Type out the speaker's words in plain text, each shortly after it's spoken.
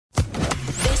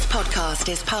podcast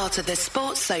is part of the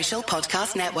Sports Social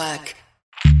Podcast Network.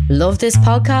 Love this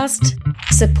podcast?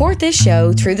 Support this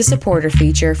show through the supporter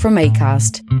feature from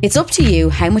Acast. It's up to you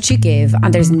how much you give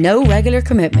and there's no regular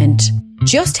commitment.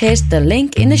 Just hit the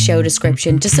link in the show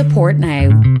description to support now.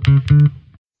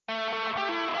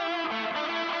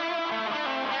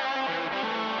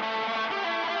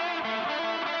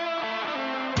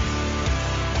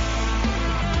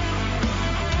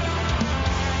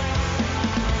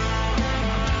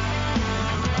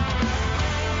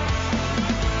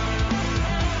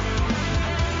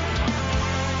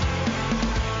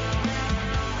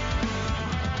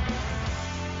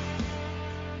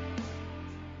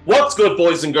 What's good,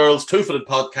 boys and girls? Two-Footed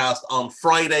Podcast on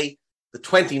Friday, the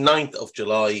 29th of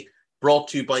July, brought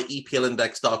to you by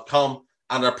EPLindex.com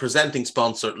and our presenting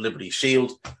sponsor, Liberty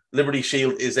Shield. Liberty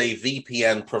Shield is a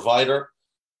VPN provider.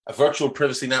 A virtual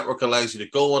privacy network allows you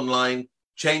to go online,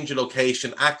 change your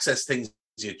location, access things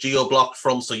you're geo-blocked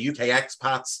from, so UK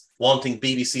expats wanting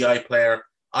BBC iPlayer,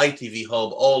 ITV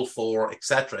Hub, All 4,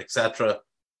 etc., etc.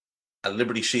 A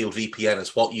Liberty Shield VPN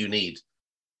is what you need.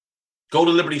 Go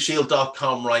to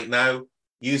libertyshield.com right now.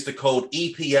 Use the code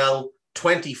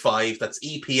EPL25, that's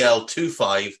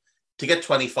EPL25, to get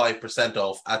 25%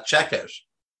 off at checkout.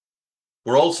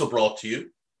 We're also brought to you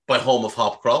by Home of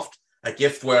Hopcroft, a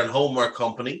giftware and homeware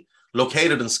company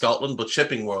located in Scotland but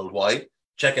shipping worldwide.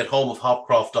 Check out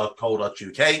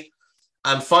homeofhopcroft.co.uk.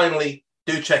 And finally,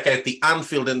 do check out the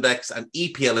Anfield Index and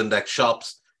EPL Index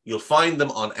shops. You'll find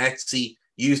them on Etsy.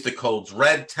 Use the codes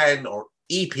RED10 or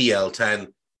EPL10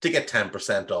 to get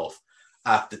 10% off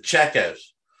at the checkout.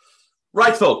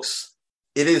 Right, folks,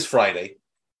 it is Friday,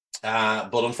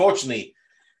 but unfortunately,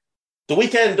 the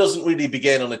weekend doesn't really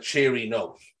begin on a cheery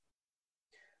note.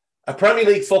 A Premier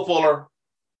League footballer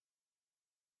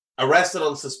arrested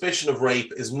on suspicion of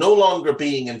rape is no longer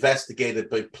being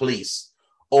investigated by police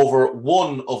over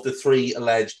one of the three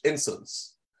alleged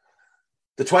incidents.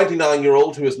 The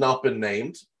 29-year-old, who has not been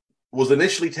named, was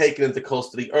initially taken into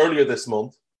custody earlier this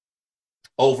month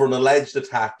over an alleged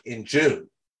attack in June.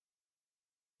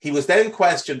 He was then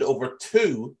questioned over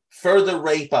two further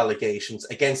rape allegations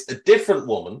against a different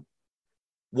woman,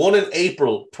 one in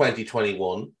April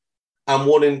 2021 and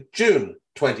one in June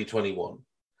 2021.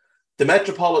 The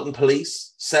Metropolitan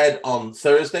Police said on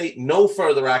Thursday no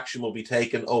further action will be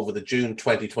taken over the June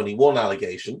 2021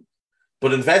 allegation,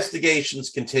 but investigations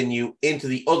continue into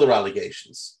the other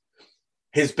allegations.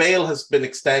 His bail has been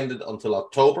extended until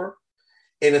October.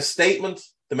 In a statement,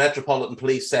 the Metropolitan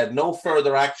Police said no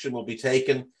further action will be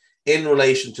taken in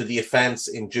relation to the offence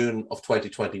in June of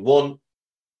 2021,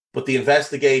 but the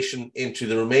investigation into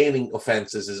the remaining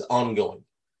offences is ongoing.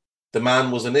 The man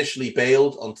was initially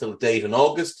bailed until a date in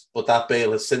August, but that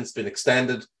bail has since been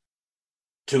extended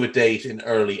to a date in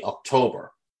early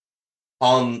October.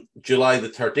 On July the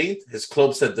 13th, his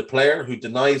club said the player, who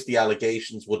denies the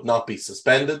allegations, would not be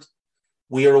suspended.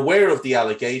 We are aware of the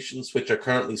allegations, which are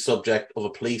currently subject of a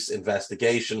police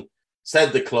investigation,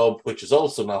 said the club, which has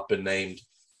also not been named,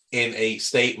 in a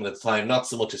statement at the time. Not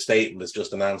so much a statement as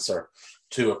just an answer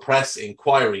to a press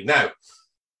inquiry. Now,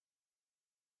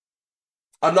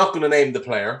 I'm not going to name the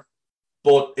player,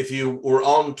 but if you were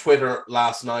on Twitter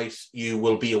last night, you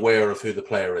will be aware of who the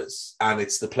player is. And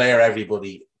it's the player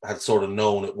everybody had sort of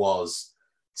known it was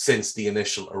since the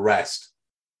initial arrest.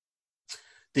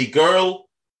 The girl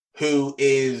who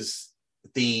is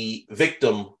the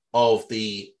victim of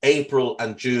the April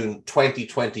and June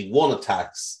 2021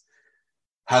 attacks,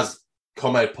 has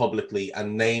come out publicly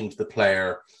and named the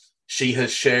player. She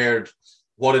has shared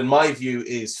what, in my view,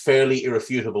 is fairly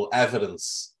irrefutable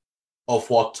evidence of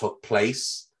what took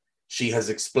place. She has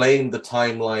explained the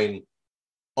timeline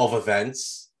of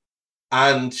events,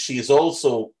 and she has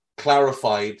also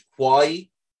clarified why,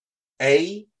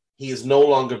 A, he is no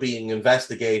longer being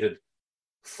investigated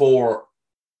for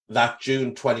that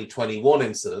June 2021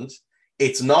 incident.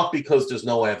 It's not because there's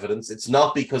no evidence. It's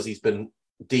not because he's been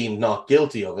deemed not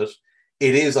guilty of it.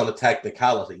 It is on a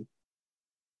technicality.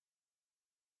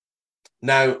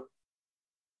 Now,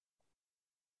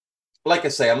 like I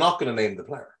say, I'm not going to name the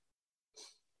player.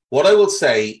 What I will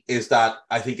say is that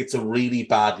I think it's a really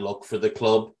bad look for the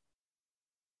club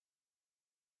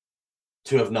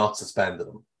to have not suspended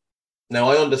him. Now,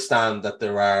 I understand that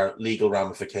there are legal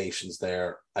ramifications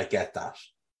there. I get that.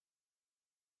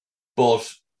 But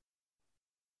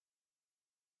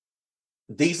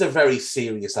these are very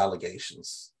serious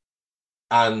allegations.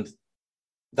 And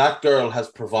that girl has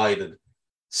provided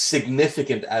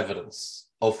significant evidence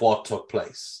of what took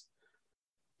place,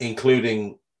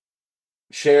 including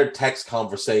shared text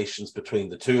conversations between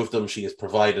the two of them. She has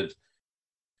provided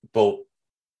both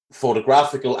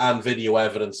photographical and video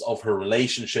evidence of her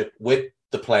relationship with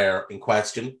the player in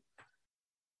question.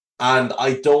 And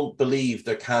I don't believe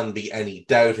there can be any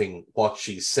doubting what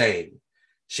she's saying.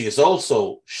 She has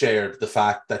also shared the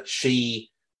fact that she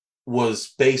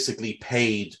was basically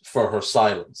paid for her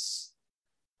silence,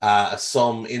 a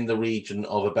sum in the region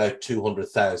of about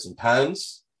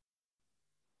 £200,000,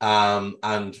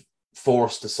 and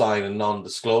forced to sign a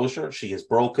non-disclosure. She has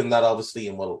broken that, obviously,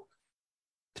 and will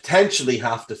potentially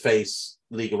have to face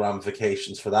legal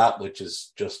ramifications for that, which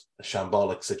is just a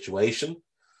shambolic situation.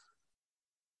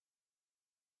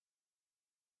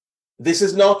 This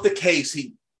is not the case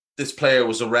this player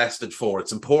was arrested for.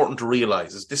 It's important to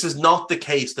realize this is not the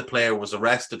case the player was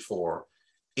arrested for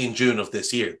in June of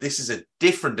this year. This is a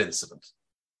different incident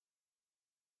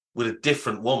with a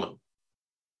different woman.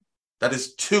 That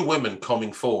is two women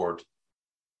coming forward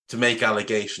to make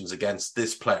allegations against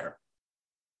this player.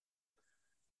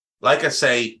 Like I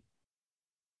say,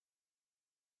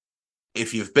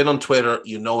 if you've been on Twitter,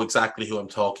 you know exactly who I'm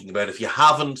talking about. If you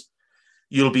haven't,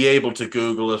 you'll be able to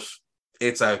Google it.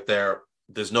 It's out there.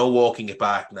 There's no walking it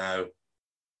back now.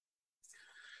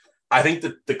 I think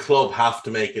that the club have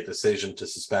to make a decision to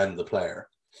suspend the player.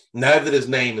 Now that his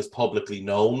name is publicly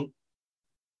known,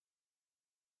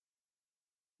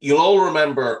 you'll all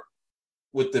remember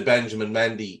with the Benjamin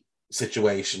Mendy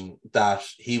situation that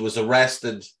he was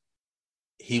arrested.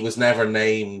 He was never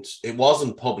named. It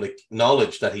wasn't public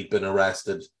knowledge that he'd been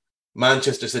arrested.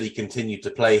 Manchester City continued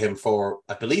to play him for,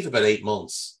 I believe, about 8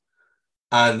 months.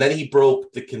 And then he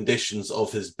broke the conditions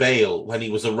of his bail when he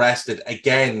was arrested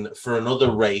again for another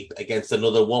rape against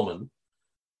another woman.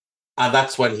 And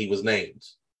that's when he was named.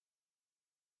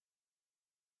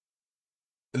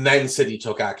 And then City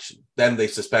took action. Then they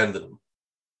suspended him.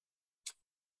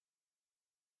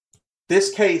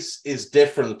 This case is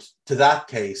different to that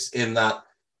case in that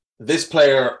this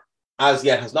player, as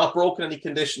yet, has not broken any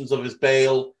conditions of his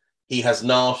bail. He has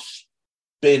not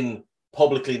been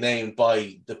publicly named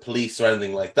by the police or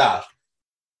anything like that.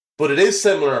 But it is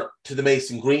similar to the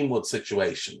Mason Greenwood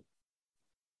situation,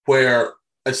 where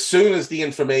as soon as the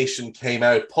information came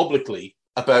out publicly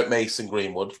about Mason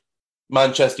Greenwood,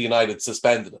 Manchester United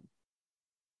suspended him.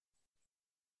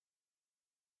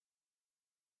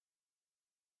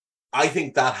 I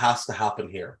think that has to happen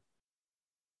here.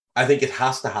 I think it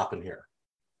has to happen here.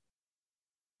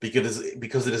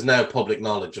 Because it is now public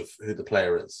knowledge of who the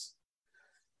player is.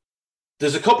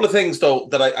 There's a couple of things, though,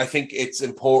 that I think it's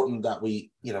important that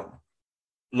we,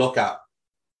 look at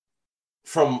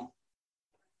from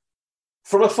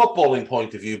a footballing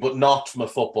point of view, but not from a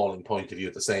footballing point of view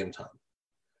at the same time.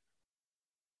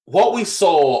 What we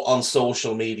saw on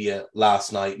social media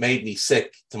last night made me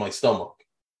sick to my stomach.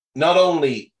 Not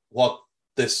only what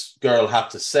this girl had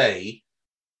to say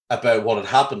about what had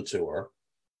happened to her,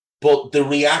 but the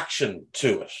reaction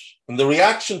to it. And the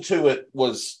reaction to it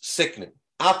was sickening.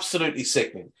 Absolutely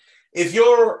sickening. If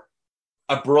you're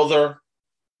a brother,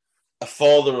 a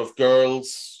father of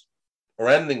girls, or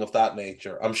anything of that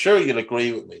nature, I'm sure you'll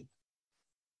agree with me,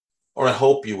 or I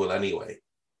hope you will anyway,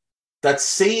 that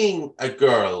seeing a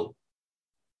girl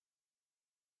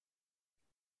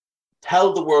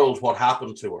tell the world what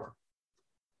happened to her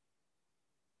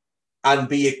and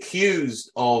be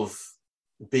accused of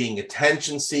being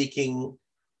attention-seeking,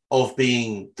 of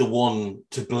being the one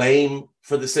to blame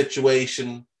for the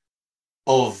situation,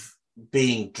 of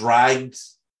being dragged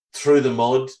through the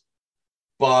mud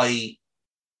by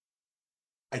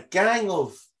a gang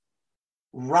of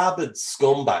rabid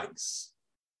scumbags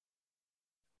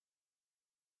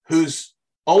whose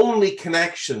only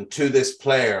connection to this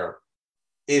player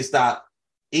is that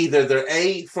either they're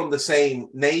A, from the same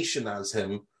nation as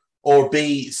him, or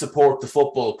B, support the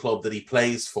football club that he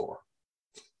plays for.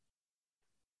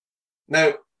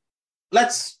 Now,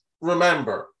 let's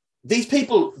remember, these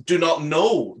people do not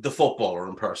know the footballer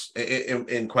in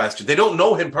question. They don't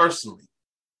know him personally.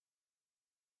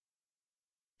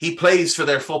 He plays for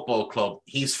their football club.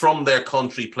 He's from their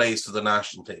country, plays for the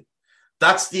national team.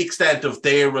 That's the extent of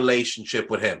their relationship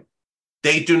with him.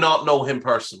 They do not know him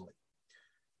personally.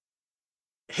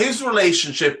 His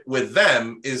relationship with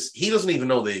them is he doesn't even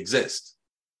know they exist.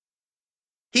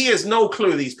 He has no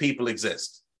clue these people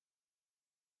exist.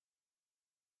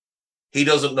 He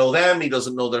doesn't know them. He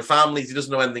doesn't know their families. He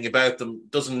doesn't know anything about them,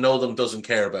 doesn't know them, doesn't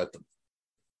care about them.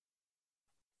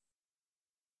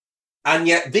 And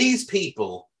yet these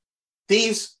people,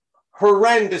 these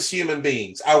horrendous human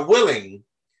beings, are willing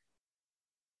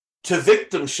to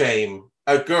victim shame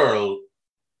a girl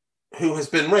who has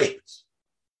been raped.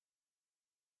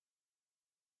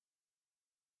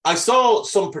 I saw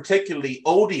some particularly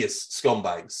odious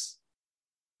scumbags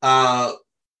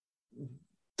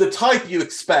the type you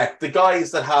expect, the guys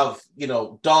that have,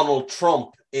 Donald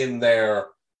Trump in their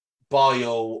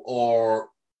bio or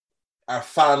are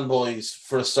fanboys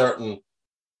for a certain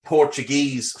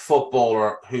Portuguese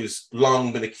footballer who's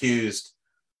long been accused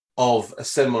of a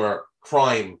similar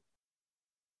crime.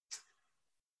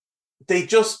 They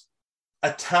just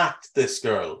attacked this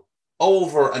girl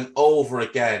over and over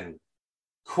again.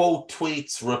 Quote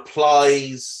tweets,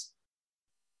 replies,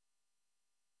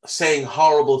 saying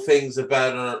horrible things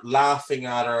about her, laughing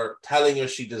at her, telling her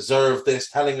she deserved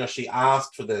this, telling her she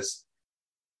asked for this.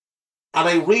 And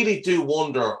I really do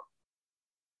wonder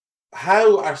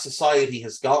how our society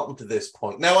has gotten to this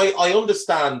point. Now, I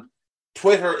understand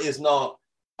Twitter is not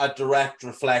a direct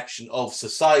reflection of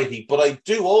society, but I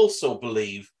do also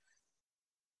believe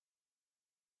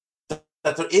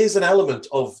that there is an element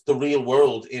of the real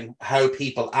world in how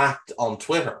people act on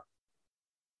Twitter.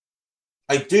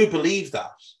 I do believe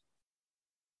that.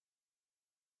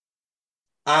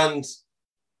 And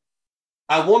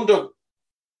I wonder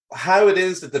how it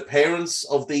is that the parents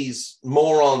of these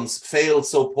morons failed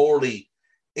so poorly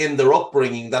in their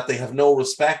upbringing that they have no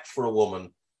respect for a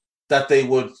woman, that they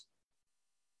would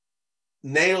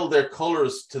nail their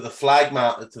colours to the flag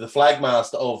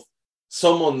mast of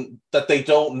someone that they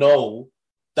don't know,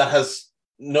 that has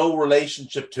no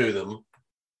relationship to them,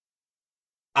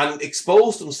 and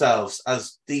expose themselves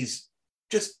as these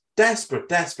just desperate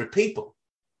people,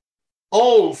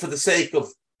 all for the sake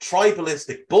of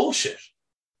tribalistic bullshit.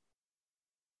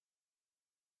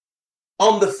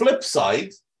 On the flip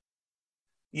side,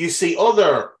 you see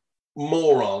other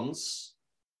morons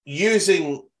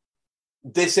using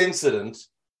this incident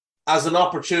as an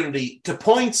opportunity to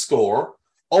point score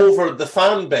over the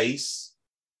fan base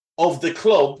of the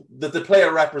club that the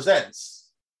player represents.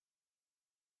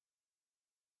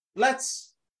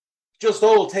 Let's just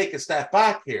all take a step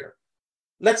back here.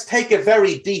 Let's take a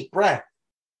very deep breath.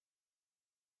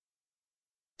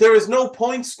 There is no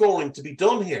point scoring to be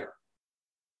done here.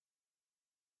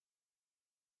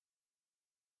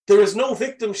 There is no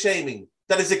victim shaming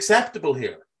that is acceptable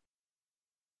here.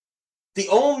 The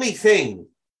only thing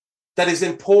that is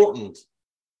important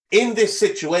in this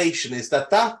situation is that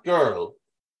that girl,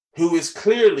 who is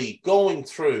clearly going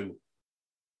through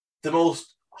the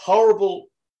most horrible,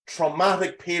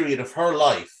 traumatic period of her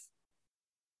life,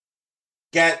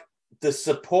 get the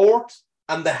support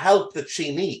and the help that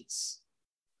she needs,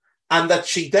 and that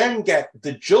she then get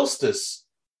the justice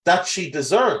that she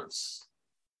deserves.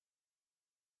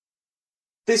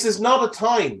 This is not a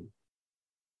time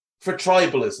for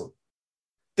tribalism.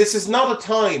 This is not a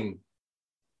time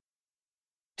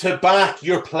to back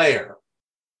your player.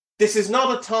 This is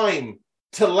not a time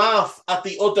to laugh at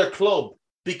the other club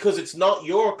because it's not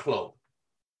your club.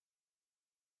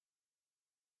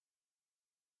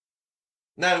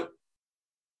 Now,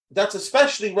 that's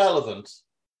especially relevant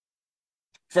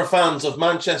for fans of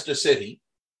Manchester City,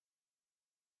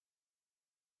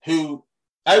 who,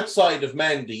 outside of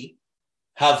Mendy,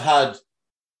 have had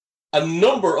a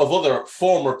number of other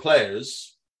former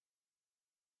players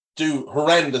do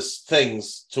horrendous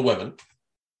things to women.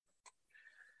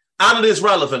 And it is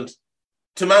relevant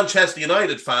to Manchester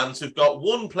United fans who've got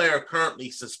one player currently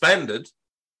suspended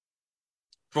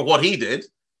for what he did,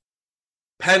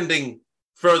 pending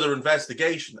further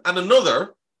investigation, and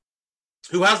another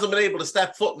who hasn't been able to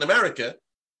step foot in America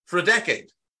for a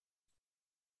decade.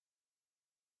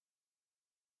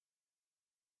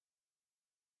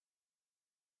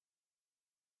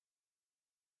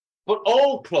 But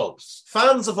all clubs,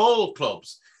 fans of all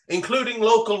clubs, including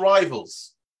local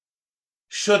rivals,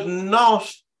 should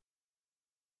not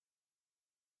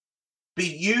be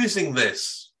using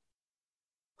this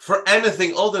for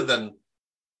anything other than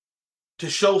to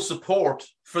show support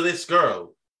for this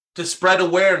girl, to spread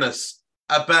awareness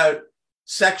about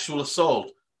sexual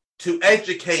assault, to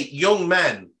educate young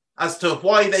men as to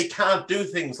why they can't do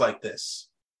things like this.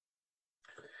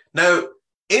 Now,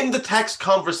 in the text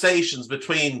conversations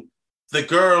between the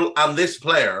girl and this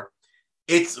player,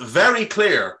 it's very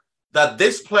clear that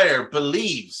this player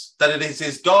believes that it is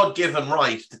his God-given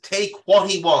right to take what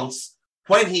he wants,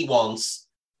 when he wants,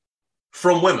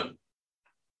 from women.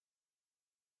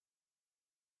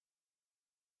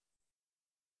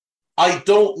 I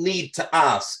don't need to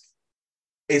ask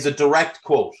is a direct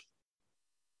quote.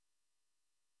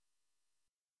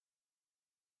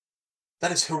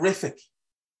 That is horrific.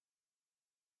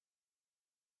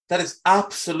 That is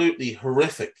absolutely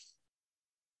horrific.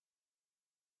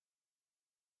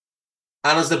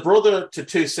 And as a brother to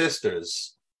two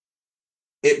sisters,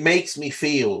 it makes me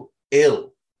feel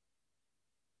ill.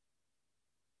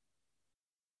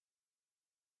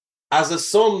 As a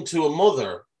son to a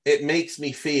mother it makes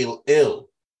me feel ill.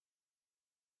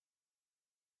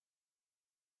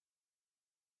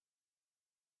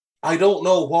 I don't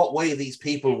know what way these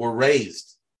people were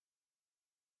raised,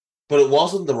 but it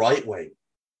wasn't the right way.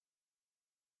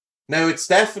 Now, it's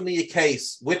definitely a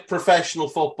case with professional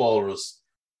footballers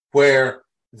where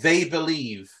they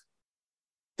believe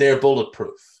they're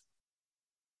bulletproof.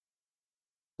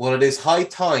 Well, it is high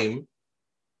time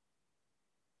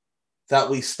that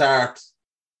we start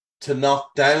to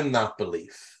knock down that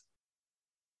belief.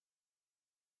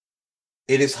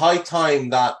 It is high time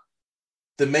that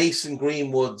the Mason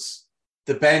Greenwoods,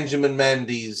 the Benjamin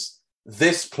Mendys,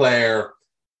 this player,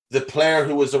 the player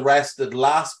who was arrested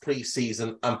last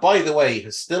pre-season, and by the way,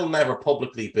 has still never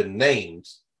publicly been named,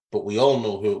 but we all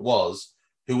know who it was,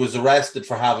 who was arrested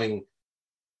for having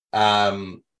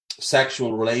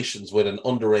sexual relations with an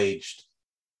underage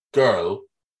girl.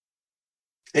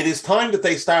 It is time that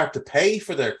they start to pay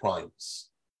for their crimes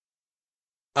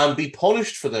and be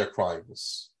punished for their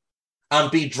crimes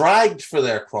and be dragged for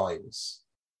their crimes.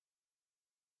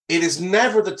 It is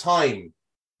never the time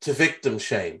to victim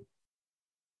shame.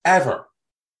 Ever.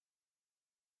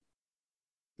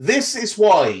 This is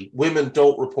why women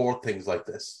don't report things like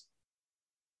this.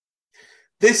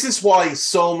 This is why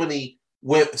so many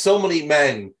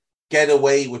men get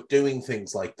away with doing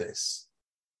things like this.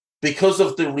 Because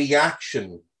of the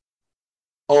reaction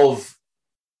of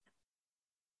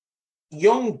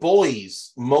young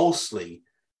boys, mostly,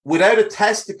 without a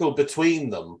testicle between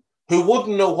them, who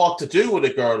wouldn't know what to do with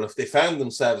a girl if they found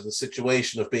themselves in a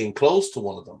situation of being close to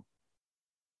one of them.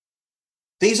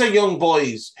 These are young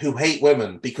boys who hate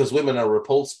women because women are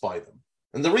repulsed by them.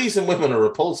 And the reason women are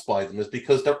repulsed by them is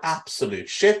because they're absolute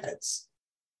shitheads.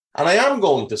 And I am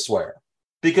going to swear,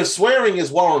 because swearing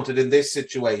is warranted in this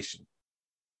situation.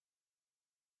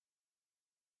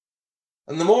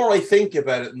 And the more I think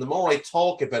about it and the more I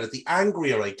talk about it, the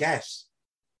angrier I get.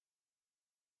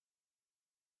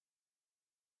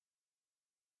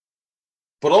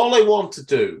 But all I want to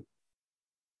do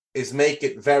is make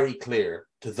it very clear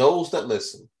to those that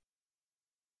listen,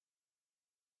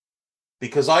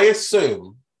 because I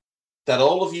assume that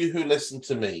all of you who listen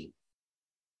to me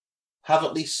have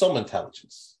at least some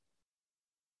intelligence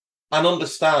and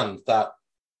understand that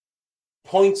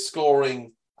point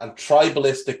scoring and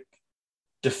tribalistic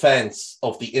defense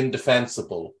of the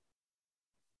indefensible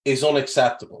is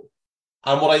unacceptable.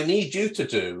 And what I need you to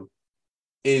do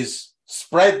is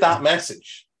spread that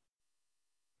message.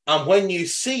 And when you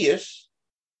see it,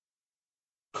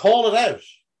 call it out.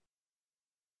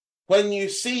 When you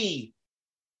see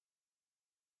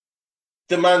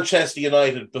the Manchester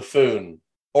United buffoon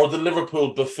or the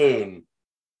Liverpool buffoon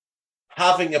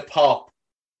having a pop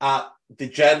at the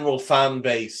general fan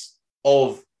base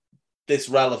of this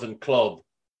relevant club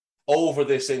over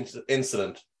this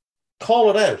incident, call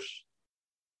it out.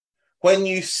 When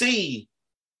you see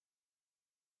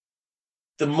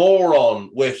the moron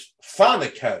with fan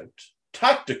account,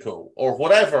 tactical, or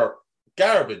whatever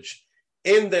garbage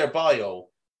in their bio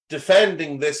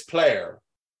defending this player,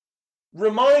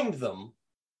 remind them,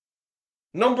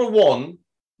 number one,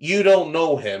 you don't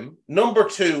know him. Number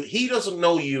two, he doesn't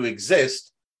know you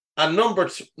exist. And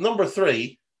number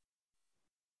three,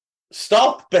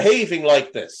 stop behaving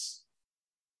like this.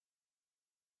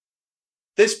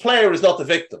 This player is not the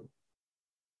victim.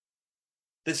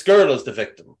 This girl is the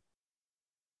victim.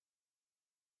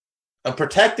 And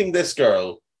protecting this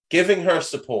girl, giving her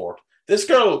support. This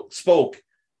girl spoke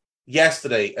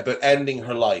yesterday about ending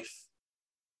her life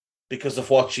because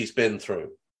of what she's been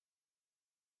through.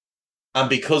 And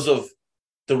because of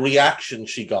the reaction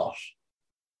she got.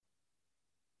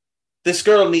 This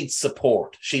girl needs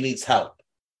support. She needs help.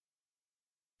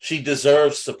 She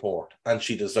deserves support and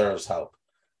she deserves help.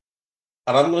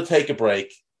 And I'm going to take a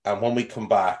break. And when we come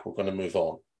back, we're going to move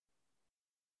on.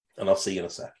 And I'll see you in a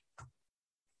sec.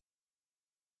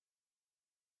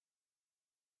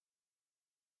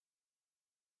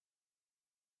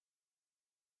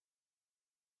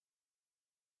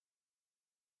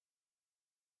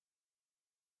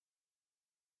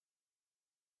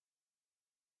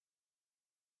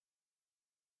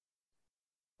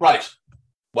 Right.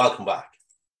 Welcome back.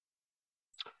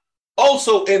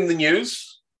 Also in the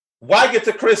news,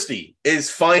 Wagatha Christie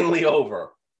is finally over.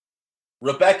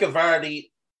 Rebecca Vardy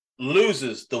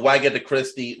loses the Wagatha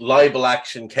Christie libel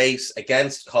action case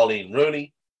against Colleen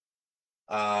Rooney.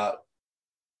 The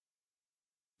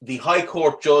High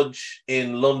Court judge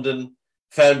in London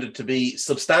found it to be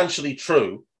substantially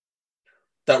true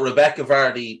that Rebecca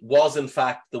Vardy was in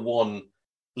fact the one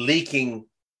leaking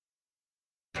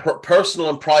personal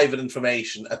and private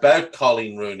information about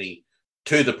Colleen Rooney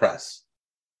to the press.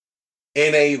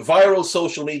 In a viral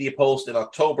social media post in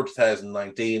October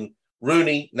 2019,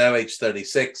 Rooney, now aged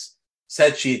 36,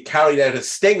 said she had carried out a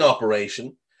sting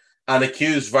operation and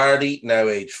accused Vardy, now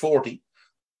aged 40,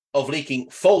 of leaking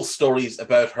false stories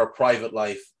about her private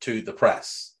life to the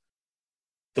press.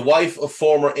 The wife of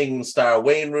former England star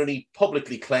Wayne Rooney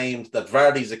publicly claimed that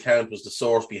Vardy's account was the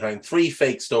source behind 3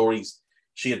 fake stories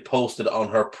she had posted on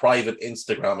her private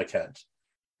Instagram account.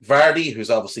 Vardy,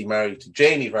 who's obviously married to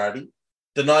Jamie Vardy,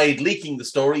 denied leaking the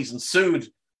stories and sued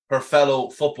her fellow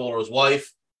footballer's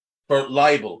wife for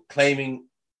libel, claiming,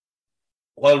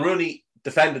 while Rooney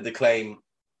defended the claim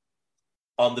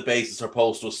on the basis her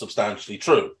post was substantially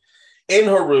true. In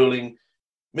her ruling,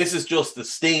 Mrs.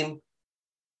 Justice Steen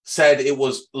said it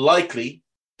was likely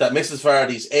that Mrs.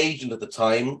 Vardy's agent at the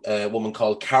time, a woman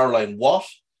called Caroline Watt,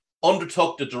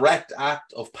 undertook the direct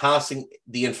act of passing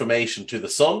the information to the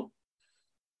Sun.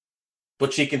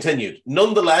 But she continued,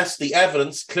 nonetheless, the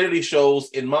evidence clearly shows,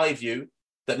 in my view,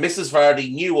 that Mrs.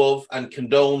 Vardy knew of and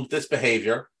condoned this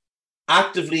behaviour,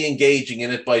 actively engaging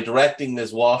in it by directing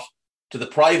Ms. Watt to the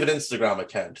private Instagram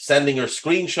account, sending her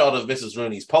screenshot of Mrs.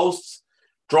 Rooney's posts,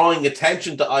 drawing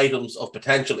attention to items of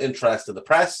potential interest to the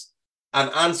press, and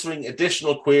answering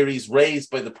additional queries raised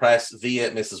by the press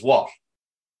via Mrs. Watt.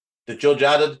 The judge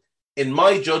added, in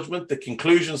my judgment, the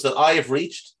conclusions that I have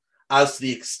reached as to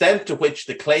the extent to which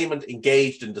the claimant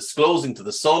engaged in disclosing to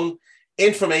the Sun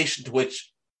information to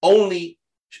which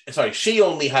she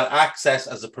only had access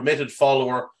as a permitted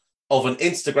follower of an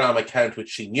Instagram account which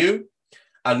she knew,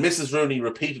 and Mrs. Rooney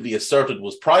repeatedly asserted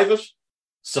was private,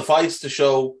 suffice to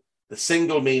show the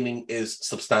single meaning is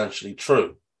substantially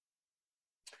true.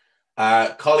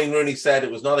 Colleen Rooney said,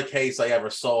 it was not a case I ever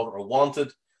sought or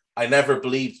wanted. I never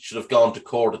believed it should have gone to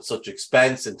court at such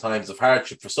expense in times of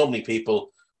hardship for so many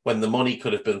people when the money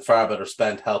could have been far better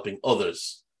spent helping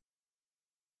others.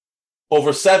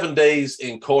 Over 7 days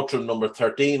in courtroom number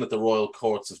 13 at the Royal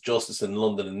Courts of Justice in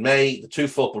London in May, the 2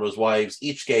 footballers' wives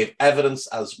each gave evidence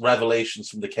as revelations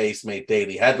from the case made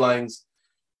daily headlines.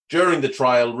 During the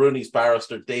trial, Rooney's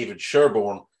barrister David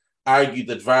Sherborne argued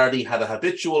that Vardy had a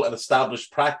habitual and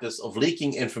established practice of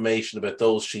leaking information about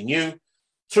those she knew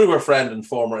through her friend and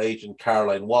former agent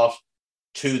Caroline Watt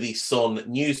to the Sun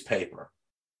newspaper.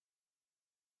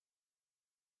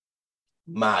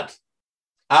 Mad.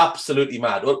 Absolutely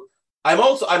mad. Well,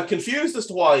 I'm confused as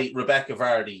to why Rebecca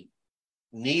Vardy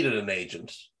needed an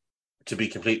agent, to be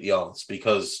completely honest,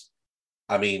 because,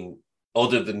 I mean,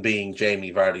 other than being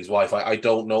Jamie Vardy's wife, I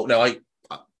don't know. Now, I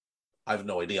have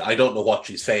no idea. I don't know what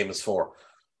she's famous for,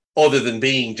 other than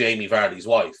being Jamie Vardy's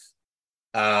wife.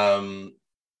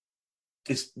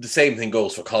 It's the same thing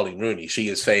goes for Colleen Rooney. She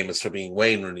is famous for being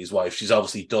Wayne Rooney's wife. She's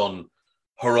obviously done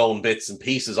her own bits and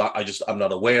pieces. I'm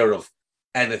not aware of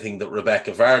anything that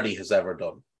Rebecca Vardy has ever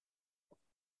done.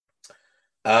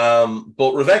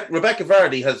 But Rebecca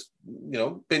Vardy has,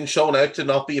 been shown out to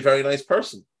not be a very nice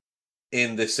person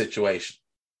in this situation.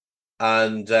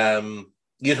 And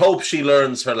you'd hope she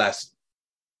learns her lesson.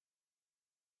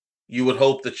 You would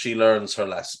hope that she learns her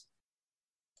lesson.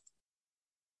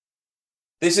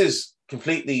 This is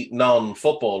completely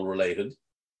non-football related.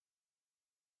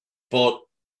 But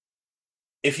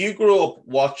if you grew up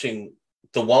watching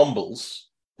the Wombles,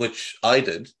 which I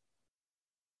did,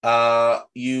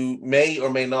 you may or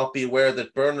may not be aware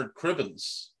that Bernard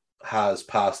Cribbins has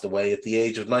passed away at the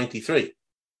age of 93.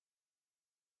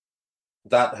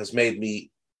 That has made me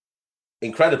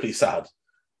incredibly sad.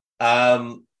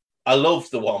 I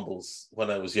loved the Wombles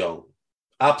when I was young.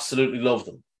 Absolutely loved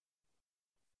them.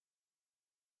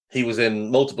 He was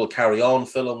in multiple Carry On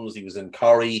films. He was in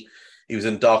Corrie. He was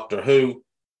in Doctor Who.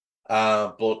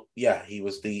 But yeah, he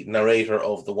was the narrator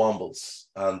of the Wombles.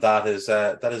 And that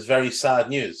is very sad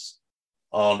news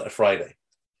on a Friday.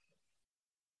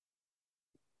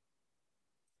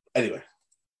 Anyway,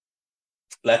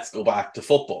 let's go back to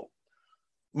football.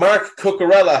 Mark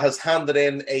Cucurella has handed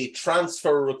in a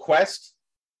transfer request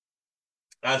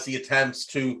as he attempts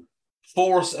to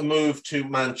force a move to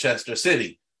Manchester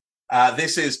City.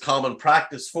 This is common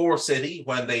practice for City.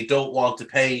 When they don't want to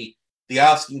pay the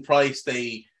asking price,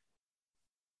 they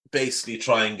basically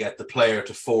try and get the player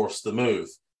to force the move.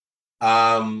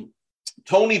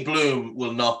 Tony Bloom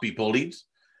will not be bullied,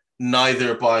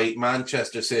 neither by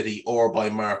Manchester City or by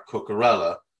Mark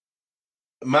Cucurella.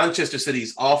 Manchester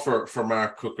City's offer for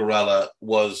Mark Cucurella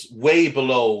was way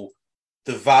below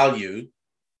the value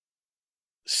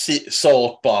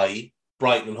sought by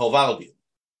Brighton and Hove Albion.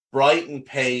 Brighton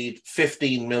paid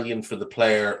 $15 million for the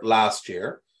player last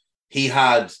year. He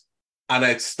had an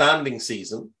outstanding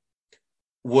season,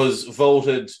 was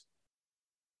voted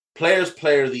Players'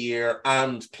 Player of the Year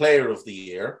and Player of the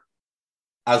Year.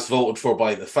 as voted for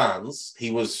by the fans.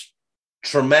 He was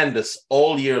tremendous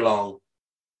all year long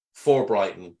for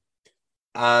Brighton.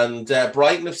 And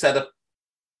Brighton have set a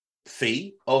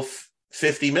fee of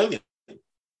 50 million.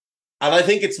 And I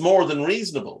think it's more than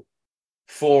reasonable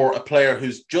for a player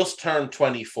who's just turned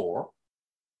 24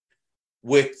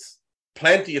 with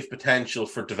plenty of potential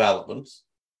for development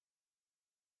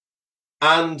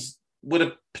and with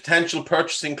a potential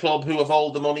purchasing club who have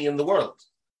all the money in the world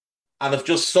and have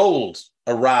just sold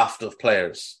a raft of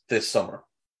players this summer.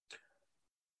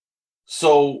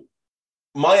 So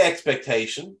my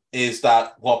expectation is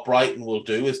that what Brighton will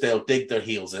do is they'll dig their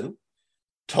heels in.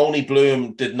 Tony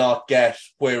Bloom did not get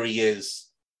where he is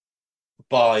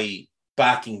by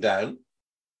backing down.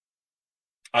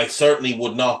 I certainly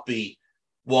would not be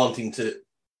wanting to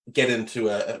get into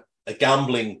a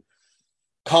gambling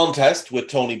contest with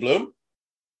Tony Bloom.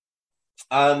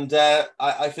 And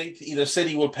I think either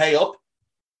City will pay up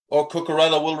or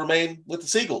Cucurella will remain with the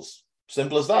Seagulls.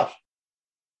 Simple as that.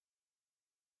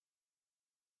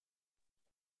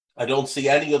 I don't see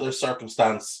any other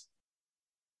circumstance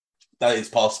that is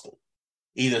possible.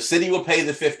 Either City will pay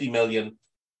the 50 million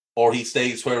or he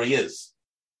stays where he is.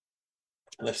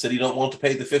 And if City don't want to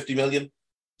pay the 50 million,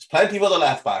 there's plenty of other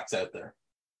left backs out there.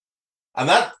 And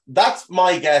that's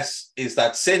my guess, is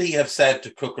that City have said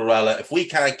to Cucurella, if we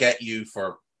can't get you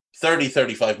for 30,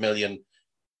 35 million,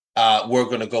 we're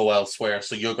going to go elsewhere.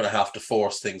 So you're going to have to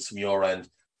force things from your end.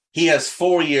 He has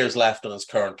 4 years left on his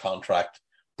current contract.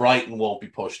 Brighton won't be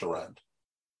pushed around.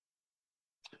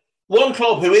 One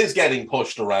club who is getting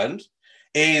pushed around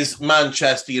is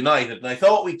Manchester United. And I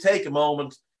thought we'd take a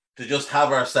moment to just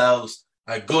have ourselves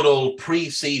a good old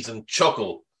pre-season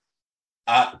chuckle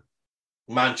at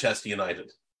Manchester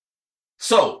United.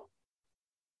 So,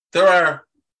 there are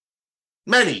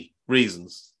many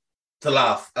reasons to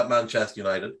laugh at Manchester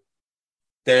United.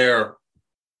 Their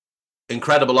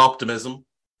incredible optimism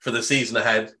for the season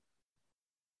ahead,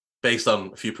 based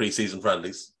on a few pre-season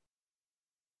friendlies.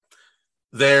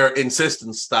 Their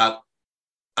insistence that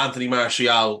Anthony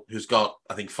Martial, who's got,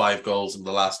 I think, 5 goals in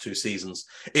the last 2 seasons,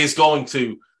 is going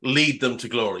to lead them to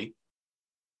glory.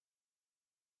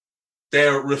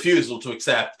 Their refusal to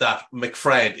accept that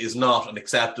McFred is not an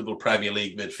acceptable Premier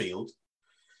League midfield.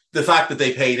 The fact that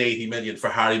they paid 80 million for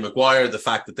Harry Maguire, the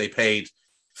fact that they paid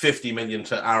 50 million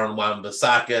to Aaron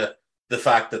Wan-Bissaka, the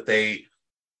fact that they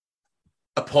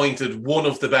appointed one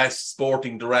of the best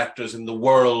sporting directors in the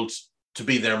world to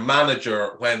be their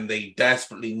manager when they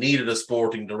desperately needed a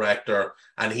sporting director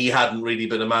and he hadn't really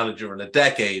been a manager in a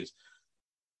decade.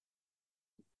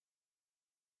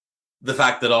 The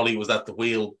fact that Ollie was at the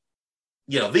wheel.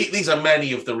 You know, these are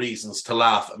many of the reasons to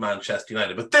laugh at Manchester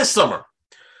United. But this summer,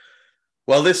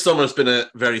 well, this summer has been a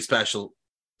very special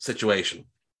situation.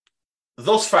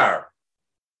 Thus far,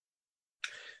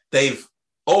 they've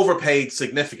overpaid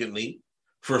significantly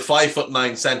for a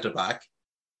 5'9" centre-back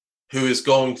who is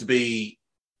going to be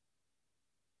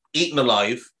eaten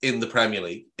alive in the Premier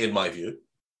League, in my view.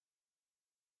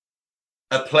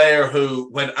 A player who,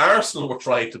 when Arsenal were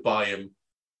trying to buy him,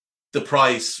 the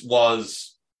price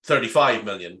was 35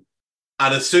 million.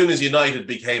 And as soon as United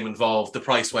became involved, the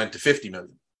price went to 50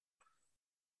 million.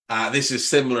 This is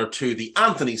similar to the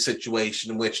Anthony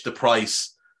situation, in which the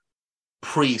price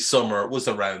pre-summer was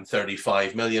around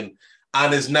 35 million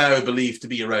and is now believed to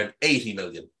be around 80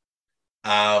 million.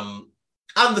 And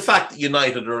the fact that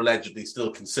United are allegedly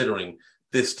still considering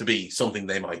this to be something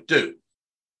they might do.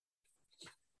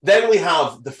 Then we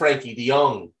have the Frankie de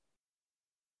Jong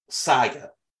saga.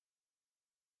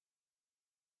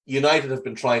 United have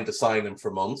been trying to sign him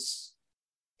for months.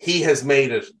 He has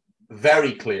made it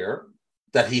very clear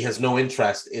that he has no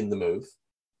interest in the move.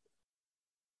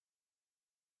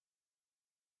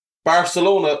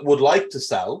 Barcelona would like to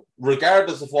sell.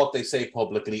 Regardless of what they say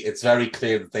publicly, it's very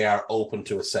clear that they are open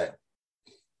to a sale.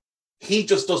 He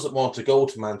just doesn't want to go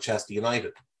to Manchester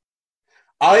United.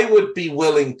 I would be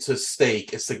willing to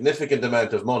stake a significant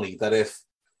amount of money that if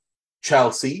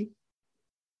Chelsea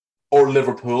or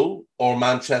Liverpool or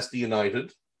Manchester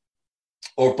United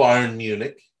or Bayern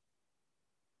Munich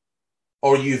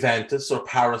or Juventus or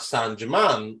Paris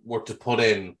Saint-Germain were to put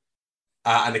in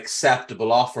an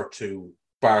acceptable offer to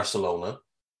Barcelona,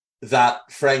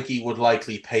 that Frankie would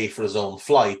likely pay for his own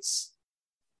flights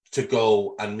to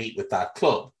go and meet with that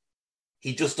club.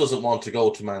 He just doesn't want to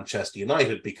go to Manchester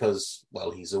United because,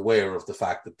 well, he's aware of the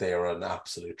fact that they are an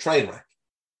absolute train wreck.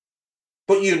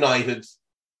 But United,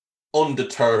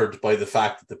 undeterred by the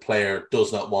fact that the player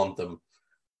does not want them,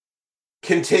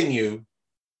 continue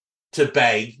to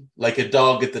beg like a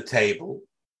dog at the table,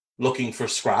 looking for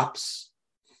scraps,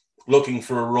 looking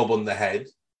for a rub on the head.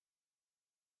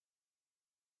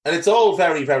 And it's all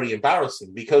very, very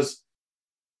embarrassing because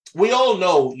we all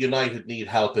know United need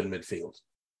help in midfield.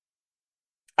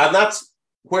 And that's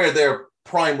where their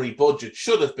primary budget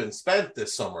should have been spent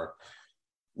this summer.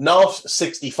 Not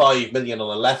 65 million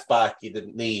on a left back you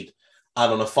didn't need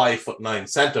and on a 5'9"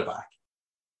 centre back.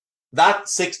 That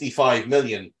 65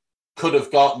 million could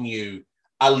have gotten you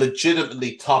a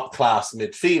legitimately top class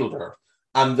midfielder,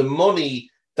 and the money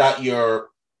that you're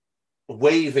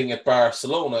waving at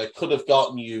Barcelona could have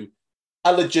gotten you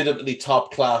a legitimately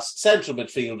top class central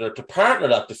midfielder to partner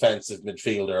that defensive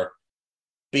midfielder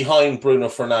behind Bruno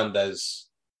Fernandes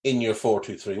in your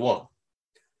 4-2-3-1.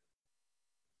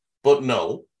 But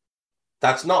no,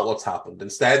 that's not what's happened.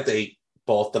 Instead, they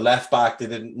bought the left back. They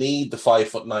didn't need the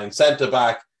 5'9" centre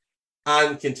back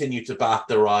and continue to bat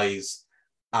their eyes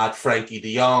at Frankie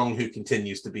de Jong, who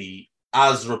continues to be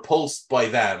as repulsed by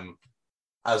them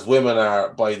as women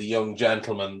are by the young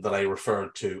gentleman that I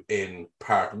referred to in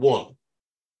part 1.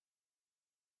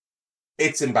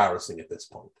 It's embarrassing at this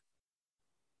point.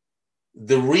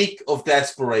 The reek of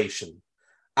desperation.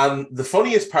 And the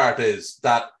funniest part is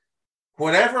that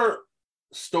whenever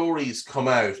stories come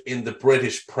out in the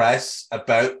British press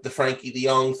about the Frankie de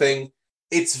Jong thing,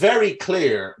 it's very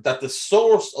clear that the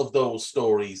source of those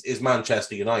stories is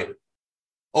Manchester United.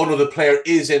 Oh no, the player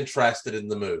is interested in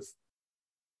the move.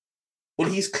 Well,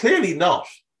 he's clearly not,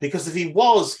 because if he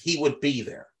was, he would be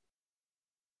there.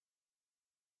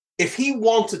 If he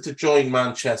wanted to join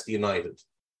Manchester United,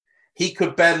 he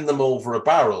could bend them over a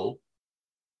barrel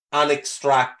and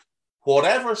extract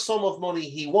whatever sum of money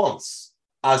he wants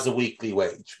as a weekly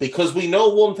wage. Because we know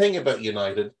one thing about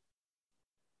United: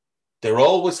 they're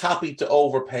always happy to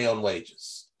overpay on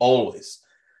wages. Always.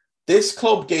 This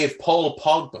club gave Paul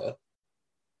Pogba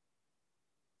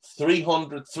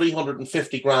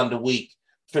 350 grand a week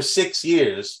for 6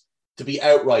 years to be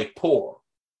outright poor,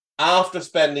 after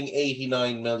spending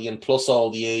 89 million plus all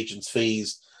the agents'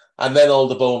 fees and then all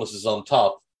the bonuses on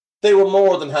top. They were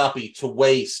more than happy to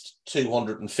waste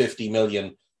 250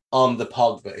 million on the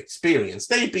Pogba experience.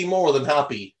 They'd be more than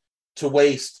happy to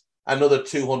waste another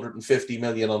 250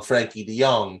 million on Frankie de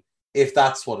Jong if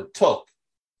that's what it took.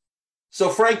 So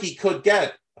Frankie could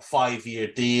get a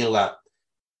 5-year deal at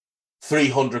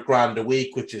 300 grand a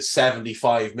week, which is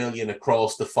 75 million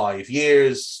across the 5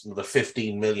 years, another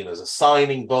 15 million as a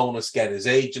signing bonus, get his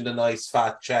agent a nice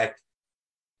fat check,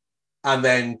 and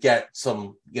then get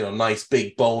some, nice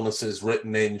big bonuses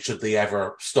written in should they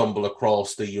ever stumble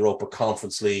across the Europa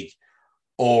Conference League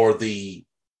or the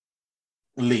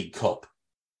League Cup.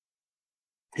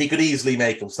 He could easily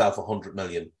make himself 100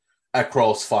 million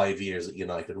across 5 years at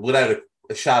United without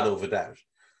a shadow of a doubt.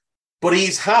 But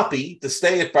he's happy to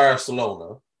stay at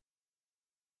Barcelona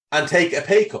and take a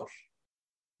pay cut,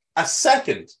 a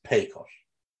second pay cut.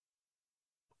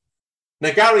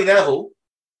 Now, Gary Neville,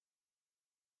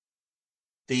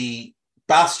 the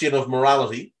bastion of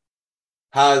morality,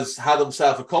 has had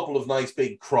himself a couple of nice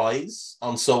big cries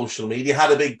on social media,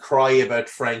 had a big cry about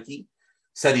Frankie,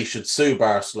 said he should sue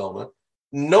Barcelona.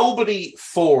 Nobody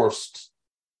forced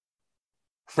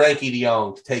Frankie de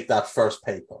Jong to take that first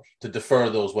pay cut, to defer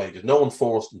those wages. No one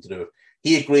forced him to do it.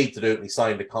 He agreed to do it and he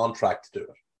signed a contract to do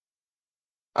it.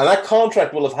 And that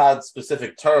contract will have had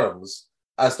specific terms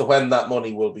as to when that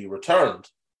money will be returned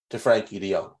to Frankie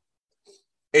de Jong.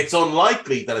 It's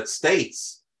unlikely that it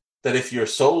states that if you're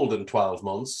sold in 12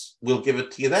 months, we'll give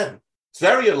it to you then. It's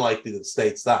very unlikely that it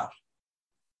states that.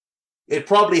 It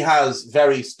probably has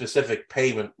very specific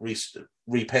repayment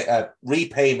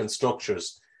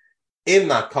structures in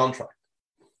that contract.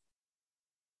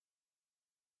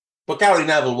 But Gary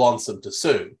Neville wants him to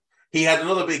sue. He had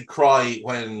another big cry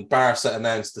when Barca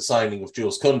announced the signing of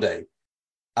Jules Koundé,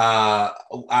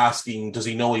 asking, does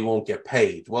he know he won't get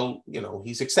paid? Well,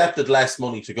 he's accepted less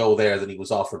money to go there than he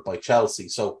was offered by Chelsea.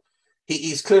 So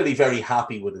he's clearly very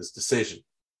happy with his decision.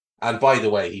 And by the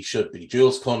way, he should be.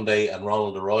 Jules Koundé and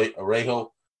Ronald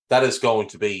Araujo, that is going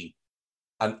to be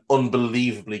an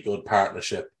unbelievably good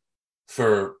partnership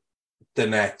for the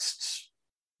next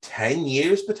 10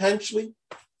 years, potentially,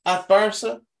 at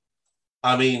Barca.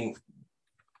 I mean,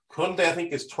 Koundé, I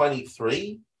think, is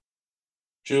 23.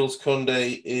 Jules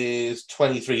Koundé is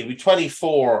 23. He'll be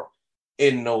 24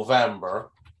 in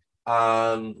November.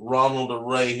 And Ronald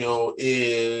Araujo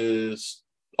is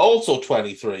also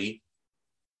 23.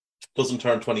 Doesn't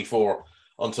turn 24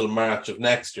 until March of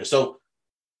next year. So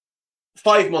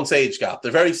 5 months age gap.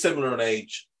 They're very similar in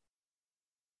age.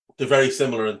 They're very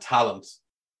similar in talent.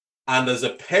 And as a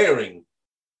pairing,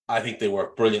 I think they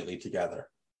work brilliantly together.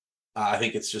 I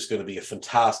think it's just going to be a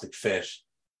fantastic fit.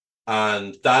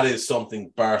 And that is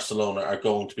something Barcelona are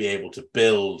going to be able to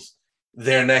build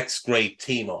their next great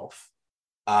team off.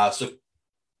 So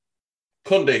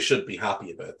Koundé should be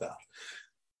happy about that.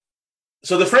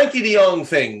 So the Frankie de Jong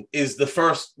thing is the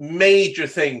first major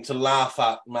thing to laugh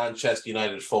at Manchester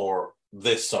United for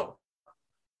this summer.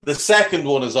 The second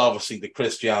one is obviously the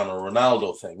Cristiano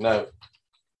Ronaldo thing. Now,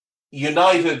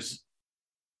 United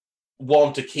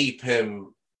want to keep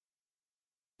him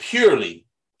purely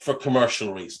for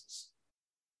commercial reasons.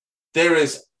 There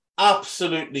is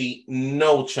absolutely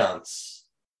no chance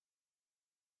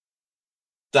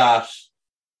that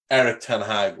Erik ten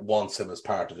Hag wants him as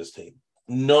part of his team.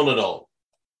 None at all.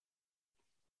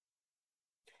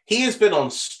 He has been on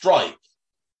strike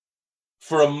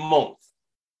for a month.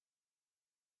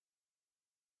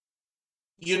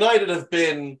 United have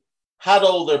had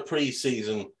all their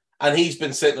pre-season and he's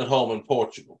been sitting at home in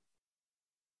Portugal.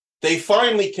 They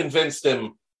finally convinced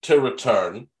him to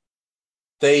return.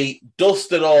 They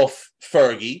dusted off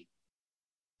Fergie,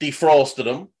 defrosted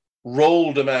him,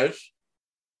 rolled him out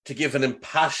to give an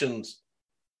impassioned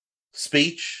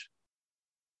speech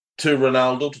to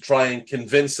Ronaldo to try and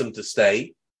convince him to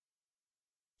stay.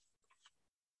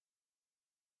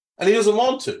 And he doesn't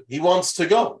want to. He wants to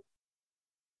go.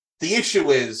 The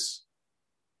issue is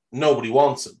nobody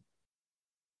wants him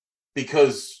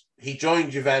because he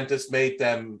joined Juventus, made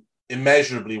them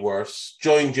immeasurably worse,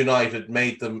 joined United,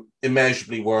 made them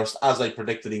immeasurably worse, as I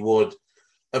predicted he would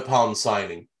upon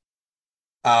signing.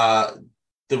 The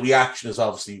reaction is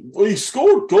obviously, well, he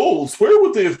scored goals. Where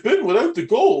would they have been without the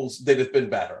goals? They'd have been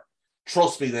better.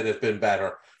 Trust me, they'd have been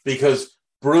better because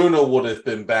Bruno would have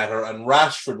been better and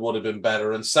Rashford would have been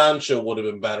better and Sancho would have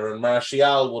been better and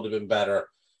Martial would have been better.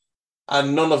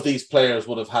 And none of these players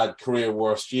would have had career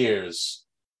worst years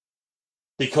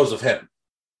because of him.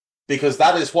 Because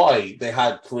that is why they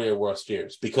had career worst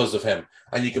years, because of him.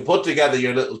 And you can put together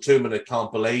your little 2-minute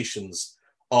compilations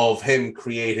of him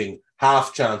creating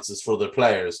half chances for other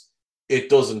players. It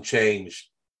doesn't change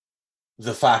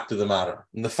the fact of the matter.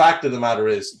 And the fact of the matter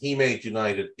is he made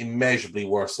United immeasurably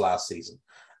worse last season.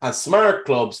 And smart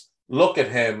clubs look at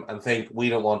him and think, we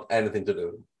don't want anything to do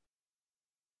with him.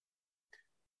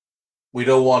 We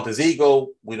don't want his ego.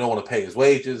 We don't want to pay his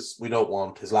wages. We don't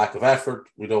want his lack of effort.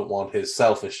 We don't want his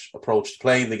selfish approach to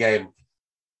playing the game.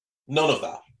 None of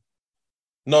that.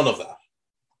 None of that.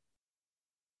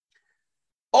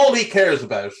 All he cares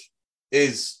about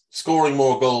is scoring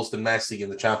more goals than Messi in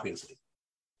the Champions League.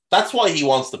 That's why he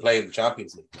wants to play in the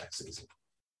Champions League next season.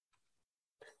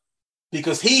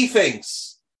 Because he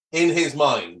thinks in his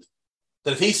mind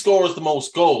that if he scores the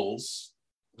most goals,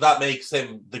 that makes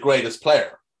him the greatest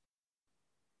player.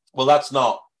 Well, that's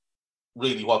not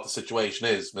really what the situation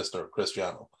is, Mr.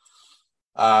 Cristiano.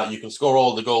 You can score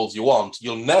all the goals you want.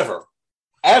 You'll never,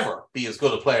 ever be as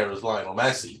good a player as Lionel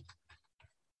Messi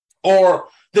or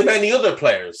the many other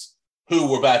players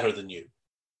who were better than you.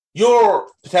 You're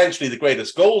potentially the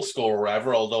greatest goal scorer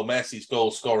ever, although Messi's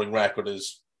goal-scoring record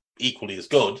is equally as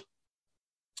good.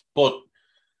 But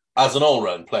as an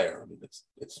all-round player, I mean,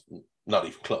 it's not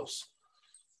even close.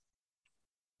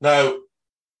 Now,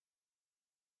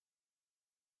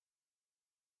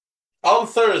 on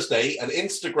Thursday, an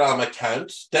Instagram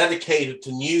account dedicated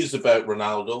to news about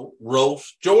Ronaldo wrote,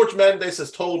 George Mendes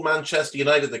has told Manchester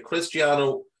United that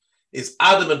Cristiano is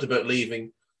adamant about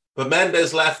leaving, but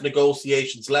Mendes left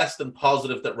negotiations less than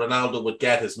positive that Ronaldo would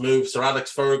get his move. Sir Alex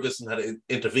Ferguson had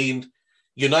intervened.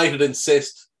 United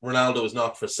insist Ronaldo is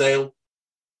not for sale.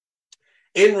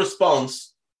 In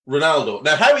response, Ronaldo...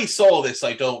 Now, how he saw this,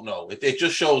 I don't know. It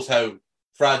just shows how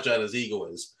fragile his ego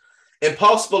is.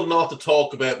 Impossible not to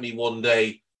talk about me one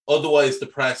day, otherwise the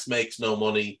press makes no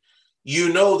money.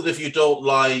 You know that if you don't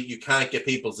lie, you can't get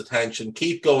people's attention.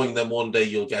 Keep going, then one day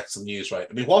you'll get some news right.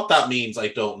 I mean, what that means, I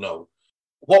don't know.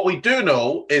 What we do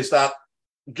know is that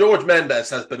George Mendes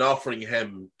has been offering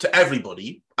him to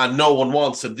everybody, and no one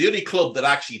wants him. The only club that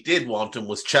actually did want him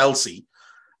was Chelsea,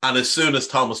 and as soon as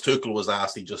Thomas Tuchel was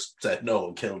asked, he just said no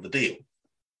and killed the deal.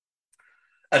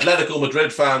 Atletico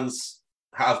Madrid fans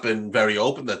have been very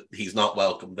open that he's not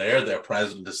welcome there. Their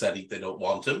president has said they don't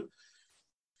want him.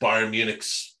 Bayern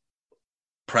Munich's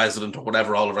president, or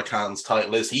whatever Oliver Kahn's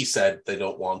title is, he said they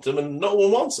don't want him, and no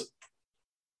one wants him.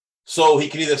 So he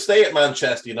can either stay at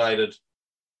Manchester United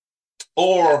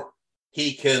or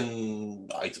he can,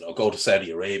 I don't know, go to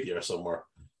Saudi Arabia or somewhere.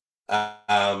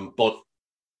 But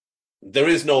there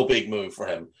is no big move for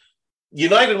him.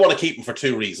 United want to keep him for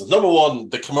two reasons. Number one,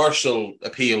 the commercial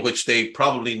appeal, which they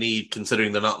probably need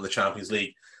considering they're not in the Champions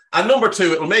League. And number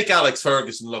two, it'll make Alex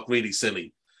Ferguson look really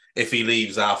silly if he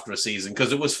leaves after a season,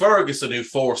 because it was Ferguson who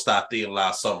forced that deal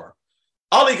last summer.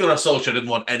 Ole Gunnar Solskjaer didn't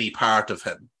want any part of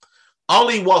him.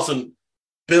 Ole wasn't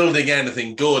building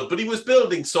anything good, but he was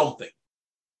building something.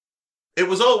 It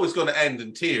was always going to end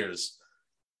in tears.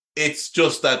 It's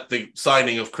just that the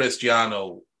signing of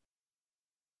Cristiano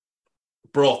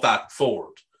brought that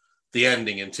forward, the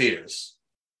ending in tears.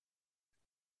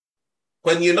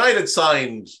 When United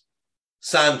signed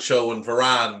Sancho and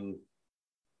Varane,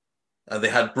 and they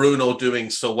had Bruno doing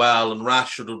so well, and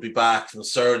Rashford would be back from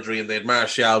surgery, and they had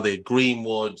Martial, they had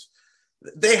Greenwood.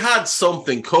 They had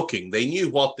something cooking. They knew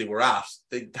what they were at.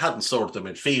 They hadn't sorted the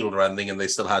midfield or anything, and they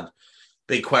still had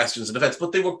big questions in defence,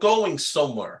 but they were going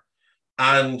somewhere.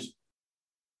 And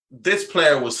this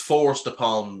player was forced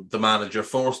upon the manager,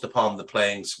 forced upon the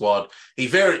playing squad. He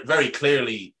very, very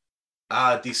clearly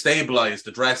destabilised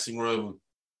the dressing room,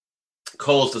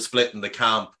 caused a split in the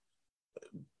camp.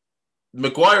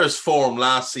 Maguire's form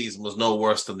last season was no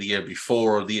worse than the year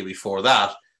before or the year before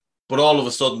that, but all of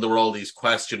a sudden there were all these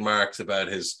question marks about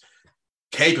his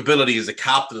capability as a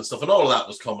captain and stuff, and all of that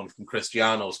was coming from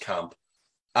Cristiano's camp.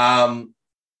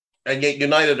 And yet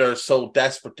United are so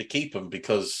desperate to keep him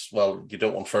because, well, you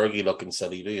don't want Fergie looking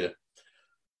silly, do you?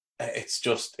 It's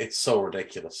so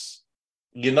ridiculous.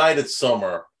 United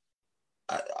summer,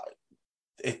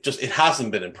 it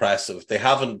hasn't been impressive. They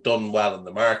haven't done well in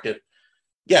the market.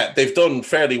 Yeah, they've done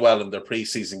fairly well in their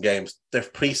preseason games. They're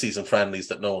preseason friendlies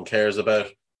that no one cares about.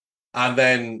 And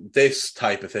then this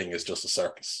type of thing is just a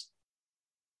circus.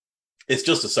 It's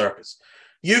just a circus.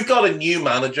 You've got a new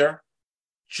manager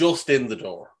just in the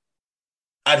door.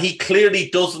 And he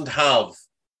clearly doesn't have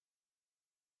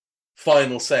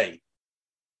final say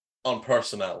on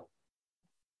personnel.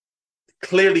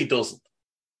 Clearly doesn't.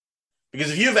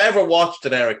 Because if you've ever watched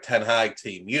an Erik ten Hag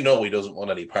team, you know he doesn't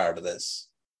want any part of this.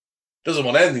 Doesn't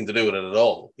want anything to do with it at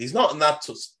all. He's not in that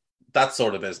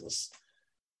sort of business.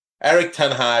 Erik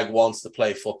ten Hag wants to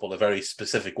play football a very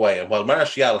specific way. And while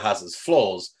Martial has his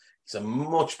flaws, he's a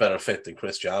much better fit than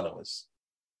Cristiano is.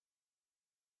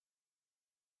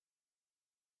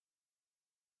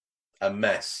 A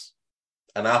mess.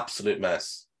 An absolute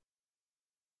mess.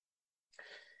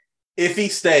 If he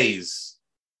stays,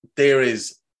 there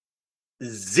is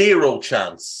zero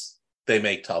chance they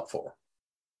make top four.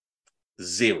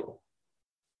 Zero.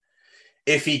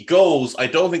 If he goes, I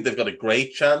don't think they've got a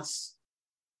great chance,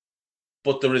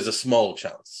 but there is a small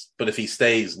chance. But if he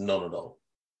stays, none at all.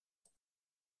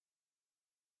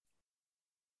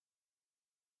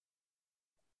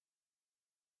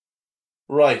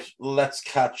 Right, let's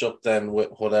catch up then with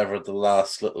whatever the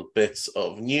last little bits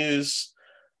of news.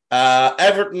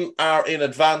 Everton are in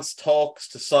advanced talks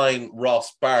to sign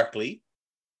Ross Barkley.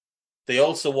 They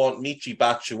also want Michy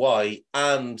Batshuayi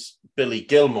and Billy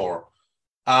Gilmour.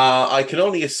 I can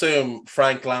only assume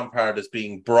Frank Lampard is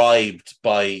being bribed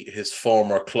by his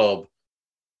former club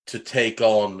to take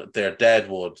on their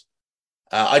Deadwood.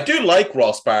 I do like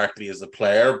Ross Barkley as a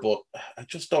player, but I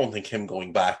just don't think him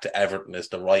going back to Everton is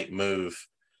the right move.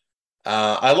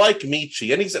 I like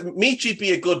Michy, and Michy'd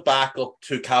be a good backup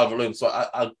to Calvert-Lewin, so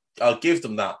I'll give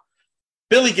them that.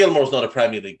 Billy Gilmour's not a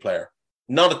Premier League player,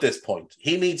 not at this point.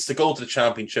 He needs to go to the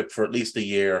Championship for at least a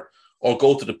year or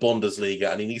go to the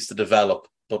Bundesliga, and he needs to develop.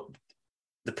 But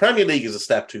the Premier League is a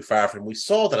step too far for him. We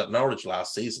saw that at Norwich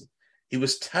last season. He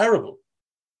was terrible.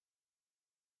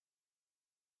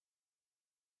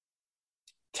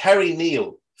 Terry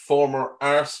Neal, former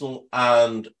Arsenal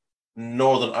and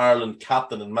Northern Ireland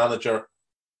captain and manager,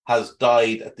 has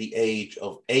died at the age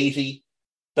of 80.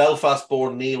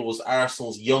 Belfast-born Neal was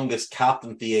Arsenal's youngest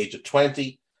captain at the age of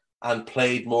 20 and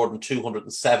played more than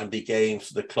 270 games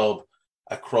for the club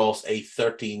across a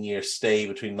 13-year stay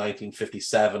between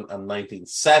 1957 and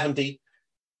 1970.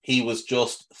 He was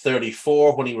just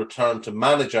 34 when he returned to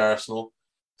manage Arsenal,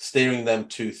 steering them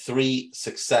to three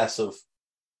successive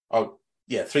FA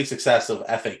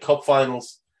Cup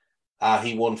finals.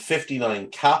 He won 59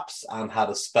 caps and had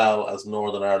a spell as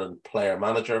Northern Ireland player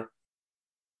manager.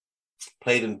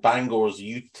 Played in Bangor's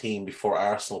youth team before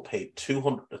Arsenal paid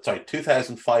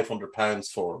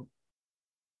 £2,500 for him.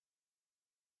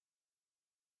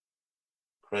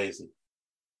 Crazy.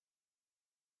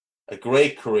 A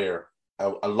great career,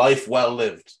 a life well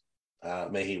lived.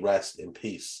 May he rest in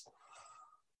peace.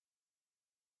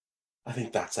 I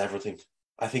think that's everything.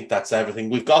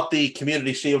 We've got the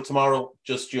Community Shield tomorrow.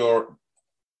 Just your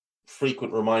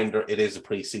frequent reminder, it is a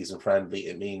pre-season friendly.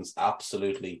 It means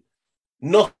absolutely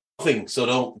nothing, so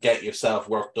don't get yourself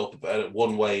worked up about it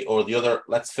one way or the other.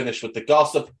 Let's finish with the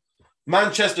gossip.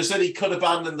 Manchester City could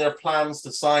abandon their plans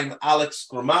to sign Alex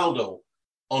Grimaldo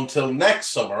until next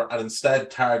summer and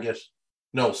instead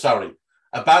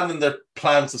abandon their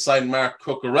plans to sign Marc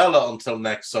Cucurella until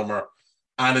next summer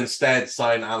and instead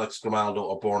sign Alex Grimaldo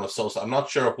or Borna Sosa. I'm not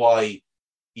sure why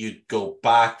you'd go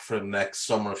back for next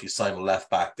summer if you sign a left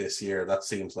back this year. That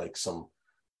seems like some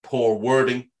poor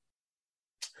wording.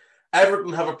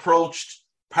 Everton have approached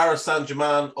Paris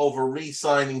Saint-Germain over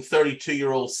re-signing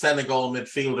 32-year-old Senegal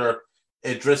midfielder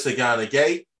Idrissa Gana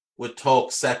Gueye, with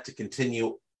talks set to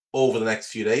continue over the next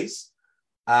few days.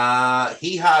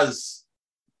 He has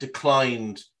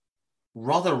declined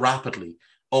rather rapidly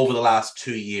over the last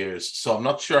 2 years, so I'm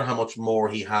not sure how much more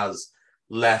he has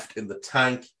left in the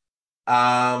tank.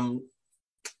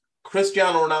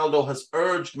 Cristiano Ronaldo has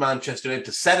urged Manchester United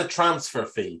to set a transfer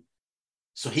fee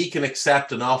so he can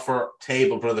accept an offer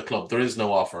tabled by the club. There is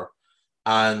no offer,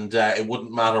 and it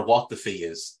wouldn't matter what the fee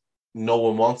is. No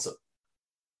one wants it.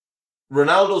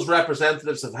 Ronaldo's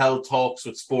representatives have held talks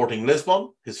with Sporting Lisbon,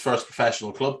 his first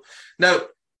professional club. Now,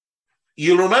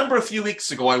 you'll remember a few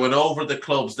weeks ago I went over the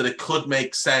clubs that it could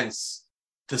make sense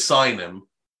to sign him.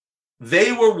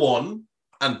 They were one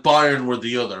and Bayern were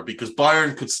the other, because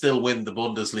Bayern could still win the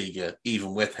Bundesliga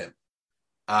even with him.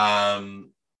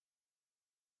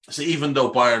 So even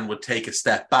though Bayern would take a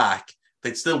step back,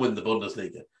 they'd still win the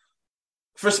Bundesliga.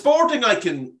 For Sporting, I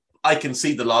can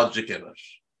see the logic in it.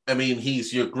 I mean,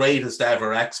 he's your greatest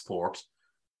ever export,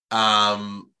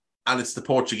 and it's the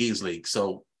Portuguese league.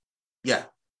 So, yeah,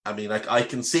 I mean, I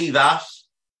can see that.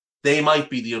 They might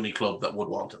be the only club that would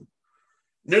want him.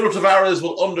 Nuno Tavares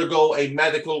will undergo a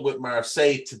medical with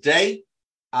Marseille today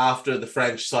after the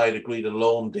French side agreed a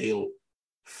loan deal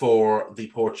for the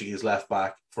Portuguese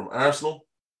left-back from Arsenal.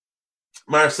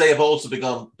 Marseille have also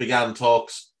began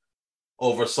talks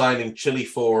over signing Chile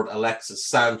forward Alexis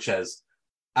Sanchez.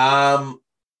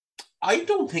 I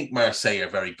don't think Marseille are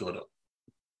very good at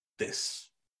this,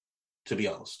 to be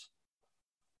honest.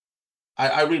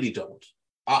 I really don't.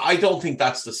 I don't think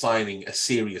that's the signing a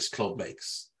serious club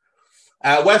makes.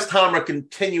 West Ham are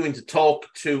continuing to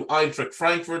talk to Eintracht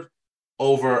Frankfurt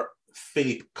over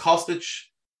Filip Kostic.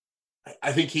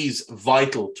 I think he's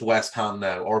vital to West Ham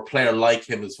now, or a player like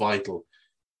him is vital.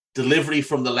 Delivery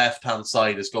from the left-hand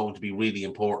side is going to be really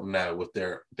important now with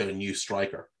their new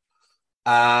striker.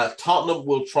 Tottenham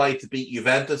will try to beat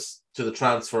Juventus to the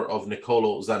transfer of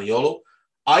Nicolo Zaniolo.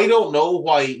 I don't know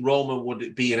why Roma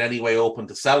would be in any way open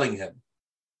to selling him.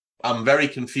 I'm very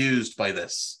confused by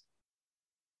this.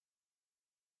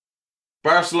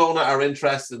 Barcelona are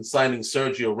interested in signing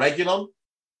Sergio Reguilon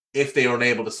if they are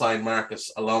unable to sign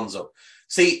Marcos Alonso.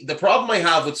 See, the problem I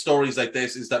have with stories like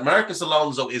this is that Marcos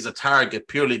Alonso is a target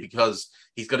purely because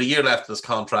he's got a year left in his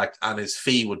contract and his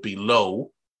fee would be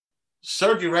low.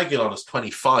 Sergio Reguilon is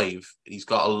 25. He's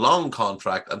got a long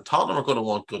contract, and Tottenham are going to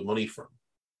want good money for him.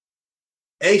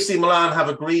 AC Milan have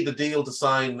agreed a deal to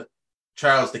sign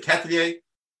Charles de Ketelaere,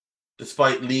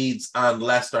 despite Leeds and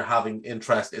Leicester having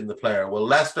interest in the player. Well,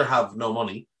 Leicester have no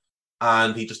money,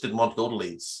 and he just didn't want to go to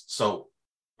Leeds. So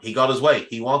he got his way.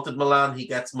 He wanted Milan, he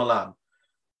gets Milan.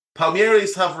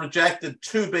 Palmeiras have rejected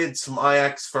 2 bids from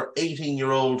Ajax for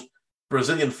 18-year-old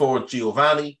Brazilian forward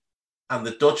Giovanni, and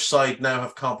the Dutch side now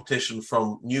have competition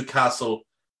from Newcastle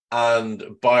and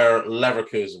Bayer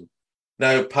Leverkusen.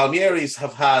 Now, Palmeiras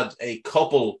have had a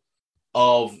couple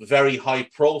of very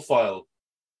high-profile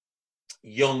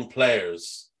young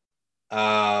players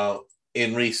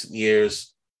in recent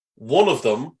years. One of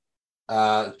them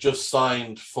just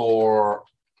signed for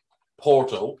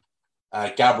Porto,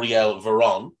 Gabriel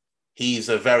Veron. He's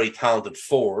a very talented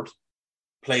forward,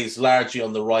 plays largely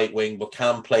on the right wing, but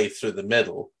can play through the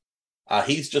middle.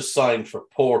 He's just signed for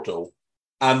Porto.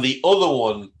 And the other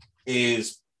one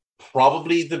is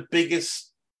probably the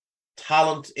biggest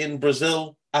talent in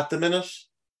Brazil at the minute,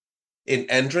 in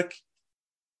Endrick.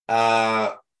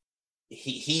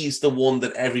 He's the one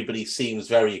that everybody seems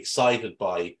very excited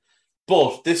by.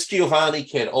 But this Giovanni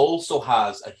kid also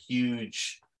has a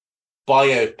huge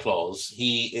buyout clause.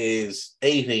 He is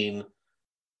 18.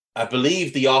 I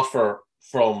believe the offer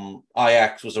from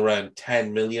Ajax was around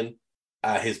 10 million.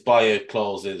 His buyout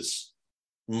clause is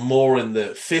more in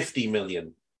the 50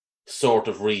 million sort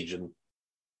of region.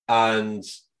 And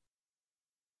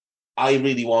I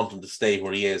really want him to stay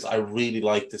where he is. I really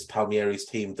like this Palmeiras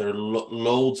team. They're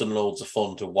loads and loads of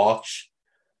fun to watch.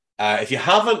 If you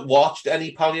haven't watched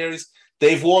any Palmeiras,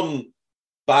 they've won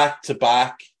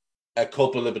back-to-back a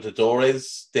couple of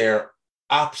Libertadores. They're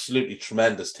absolutely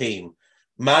tremendous team.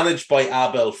 Managed by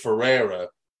Abel Ferreira,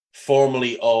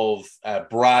 formerly of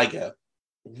Braga.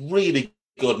 Really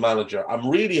good manager. I'm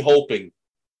really hoping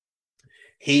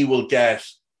he will get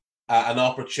an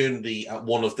opportunity at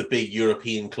one of the big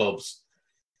European clubs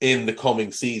in the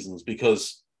coming seasons,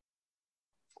 because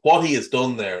what he has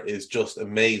done there is just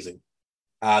amazing.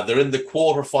 They're in the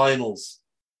quarterfinals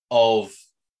of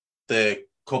the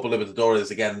Copa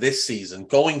Libertadores again this season,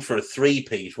 going for a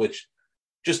three-peat, which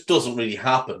just doesn't really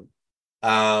happen.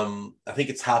 I think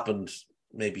it's happened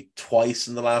maybe twice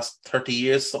in the last 30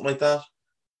 years, something like that.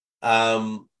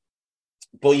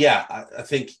 But yeah, I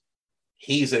think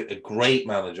he's a great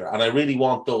manager, and I really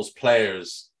want those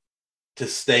players to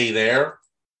stay there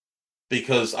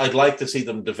because I'd like to see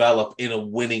them develop in a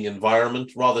winning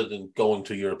environment rather than going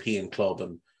to a European club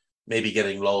and maybe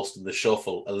getting lost in the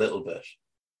shuffle a little bit.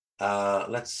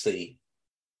 Let's see.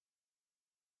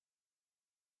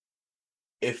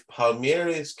 If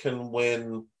Palmeiras can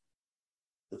win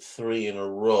the 3 in a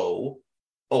row,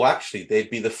 actually, they'd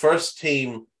be the first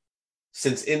team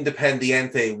since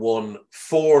Independiente won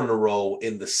 4 in a row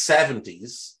in the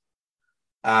 70s.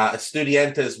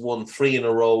 Estudiantes won 3 in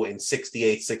a row in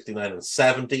 68, 69, and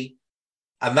 70.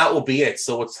 And that will be it.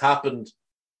 So it's happened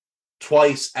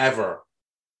twice ever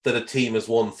that a team has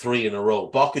won 3 in a row.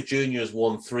 Boca Juniors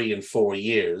won 3 in 4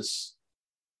 years.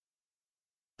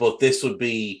 But this would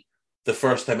be the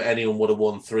first time anyone would have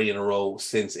won 3 in a row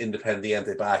since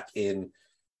Independiente back in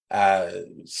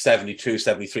 72,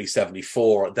 73,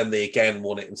 74. Then they again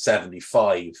won it in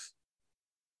 75.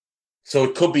 So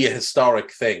it could be a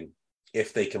historic thing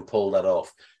if they can pull that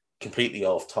off. Completely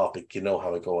off topic. You know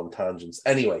how I go on tangents.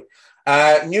 Anyway,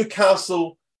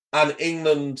 Newcastle and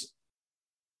England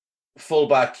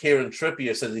fullback Kieran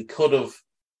Trippier said he could have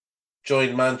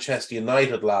joined Manchester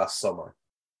United last summer.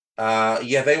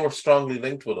 They were strongly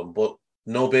linked with him, but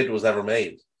no bid was ever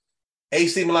made.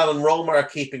 AC Milan and Roma are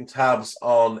keeping tabs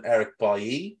on Eric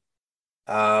Bailly.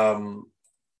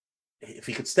 If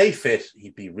he could stay fit,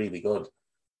 he'd be really good.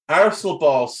 Arsenal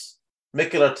boss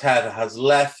Mikel Arteta has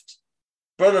left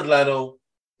Bernard Leno,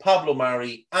 Pablo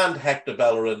Mari, and Hector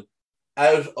Bellerin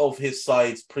out of his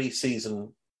side's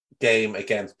pre-season game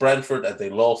against Brentford, and they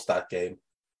lost that game,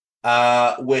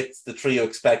 with the trio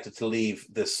expected to leave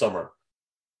this summer.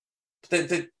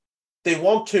 They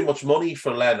want too much money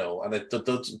for Leno, and it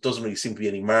doesn't really seem to be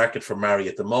any market for Mari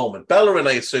at the moment. Bellerin,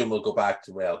 I assume, will go back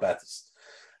to Real Betis.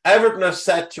 Everton are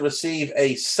set to receive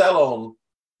a sell-on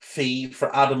fee for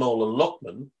Ademola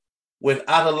Lookman, with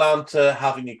Atalanta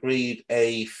having agreed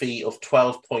a fee of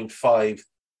 €12.5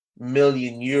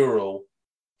 million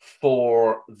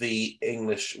for the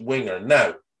English winger.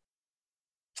 Now,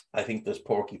 I think there's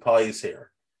porky pies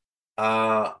here.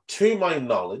 To my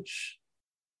knowledge,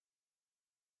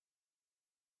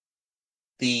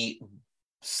 the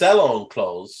sell-on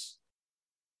clause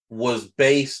was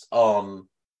based on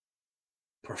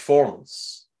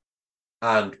performance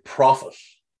and profit.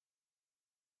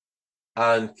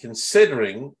 And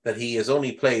considering that he has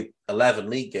only played 11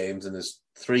 league games in his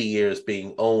 3 years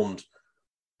being owned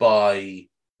by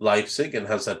Leipzig and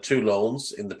has had 2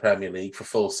 loans in the Premier League for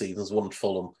full seasons, 1 at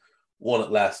Fulham, 1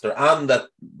 at Leicester, and that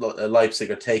Leipzig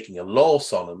are taking a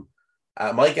loss on him,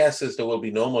 my guess is there will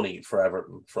be no money for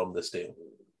Everton from this deal.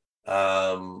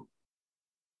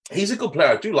 He's a good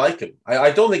player. I do like him.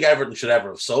 I don't think Everton should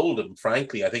ever have sold him,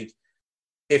 frankly. I think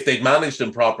if they'd managed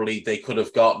him properly, they could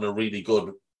have gotten a really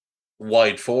good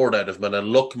wide forward out of him.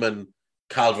 And Lookman,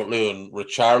 Calvert-Lewin,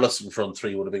 Richarlison front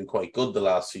three would have been quite good the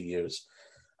last few years.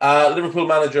 Liverpool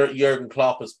manager Jurgen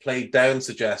Klopp has played down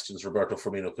suggestions Roberto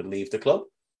Firmino could leave the club.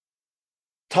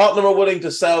 Tottenham are willing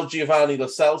to sell Giovanni Lo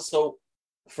Celso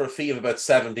for a fee of about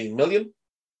 17 million.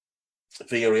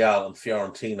 Villarreal and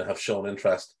Fiorentina have shown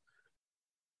interest.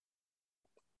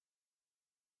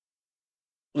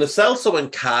 Lo Celso in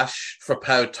cash for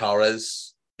Pau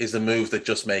Torres is a move that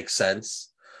just makes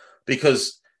sense,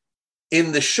 because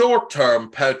in the short term,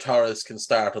 Pau Torres can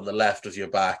start on the left of your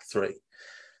back three.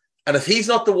 And if he's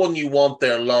not the one you want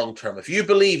there long term, if you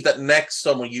believe that next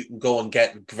summer you can go and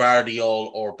get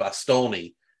Gvardiol or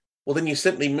Bastoni, well, then you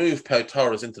simply move Pau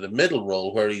Torres into the middle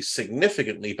role where he's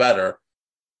significantly better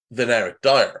than Eric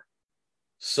Dyer.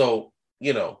 So,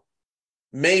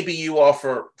 maybe you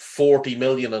offer 40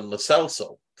 million on Lo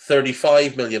Celso,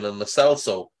 35 million on Lo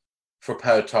Celso for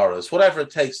Pau Torres, whatever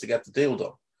it takes to get the deal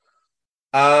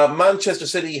done. Manchester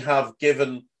City have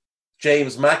given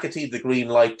James McAtee the green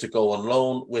light to go on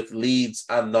loan, with Leeds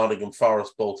and Nottingham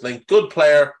Forest both linked. Good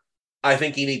player. I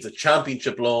think he needs a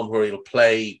championship loan where he'll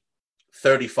play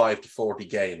 35 to 40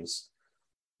 games.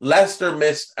 Leicester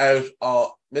missed out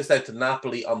to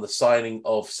Napoli on the signing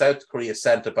of South Korea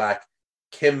centre-back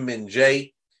Kim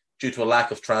Min-jae due to a lack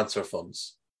of transfer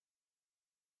funds.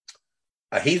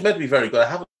 He's meant to be very good. I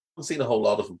haven't seen a whole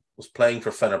lot of him. Was playing for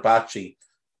Fenerbahce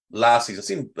last season. I've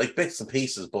seen bits and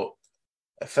pieces, but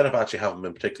Fenerbahce haven't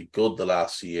been particularly good the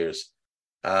last few years.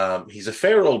 He's a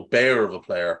fair old bear of a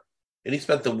player, and he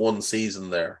spent the 1 season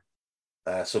there.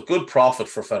 So good profit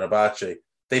for Fenerbahce.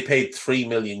 They paid €3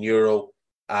 million.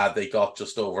 They got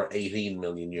just over €18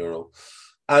 million.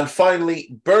 And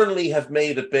finally, Burnley have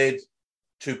made a bid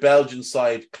to Belgian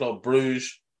side Club Brugge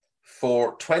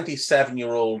for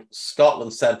 27-year-old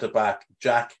Scotland centre-back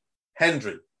Jack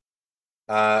Hendry.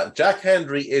 Jack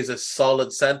Hendry is a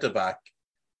solid centre-back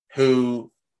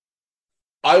who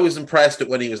I was impressed with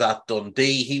when he was at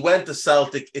Dundee. He went to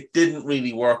Celtic. It didn't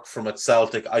really work for him at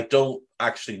Celtic. I don't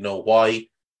actually know why,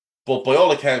 but by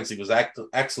all accounts, he was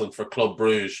excellent for Club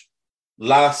Brugge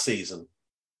last season.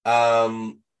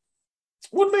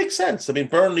 Would make sense. I mean,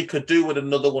 Burnley could do with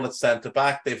another one at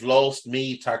centre-back. They've lost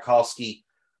Tarkowski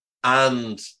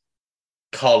and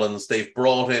Collins. They've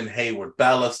brought in Hayward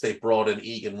Bellis. They've brought in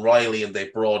Egan Riley, and they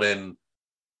brought in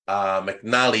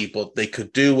McNally, but they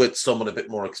could do with someone a bit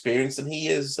more experienced, and he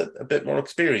is a bit more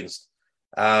experienced.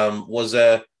 Was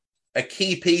a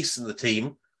key piece in the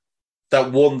team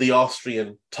that won the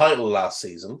Austrian title last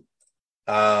season.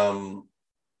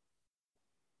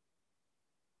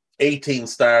 18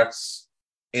 starts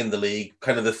in the league,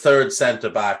 kind of the third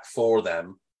centre-back for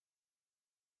them.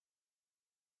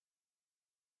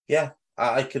 Yeah,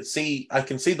 I can see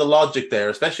the logic there,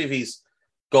 especially if he's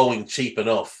going cheap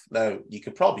enough. Now, you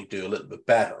could probably do a little bit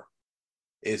better,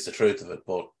 is the truth of it,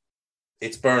 but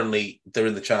it's Burnley. They're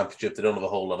in the Championship. They don't have a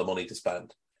whole lot of money to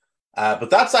spend. But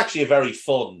that's actually a very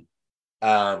fun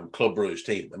Club Brugge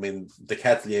team. I mean, the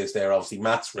Ketelier is there, obviously.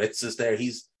 Mats Ritz is there.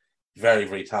 He's very,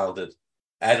 very talented.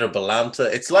 Eder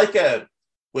Balanta. It's like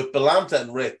with Balanta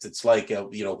and Ritz, it's like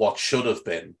what should have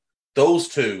been. Those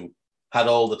two had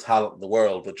all the talent in the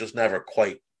world, but just never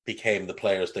quite became the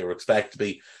players they were expected to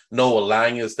be. Noah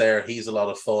Lang is there. He's a lot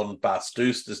of fun. Bas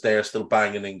Doest is there, still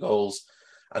banging in goals.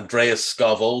 Andreas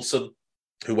Skov Olsen,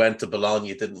 who went to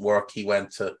Bologna, didn't work. He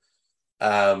went to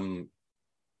Club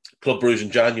Brugge in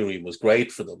January and was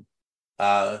great for them.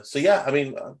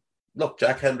 Look,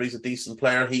 Jack Hendry's a decent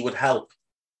player. He would help.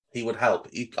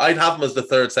 I'd have him as the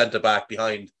third centre-back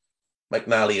behind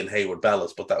McNally and Hayward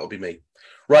Bellis, but that would be me.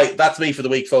 Right, that's me for the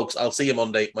week, folks. I'll see you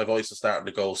Monday. My voice is starting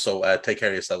to go, so take care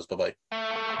of yourselves. Bye-bye.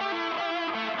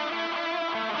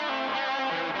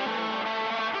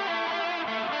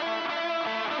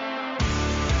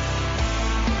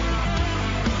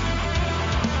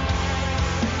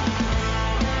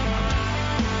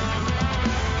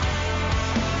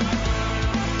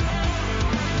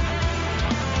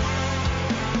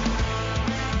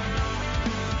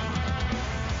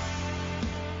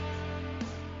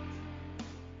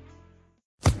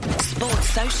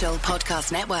 Social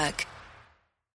Podcast Network.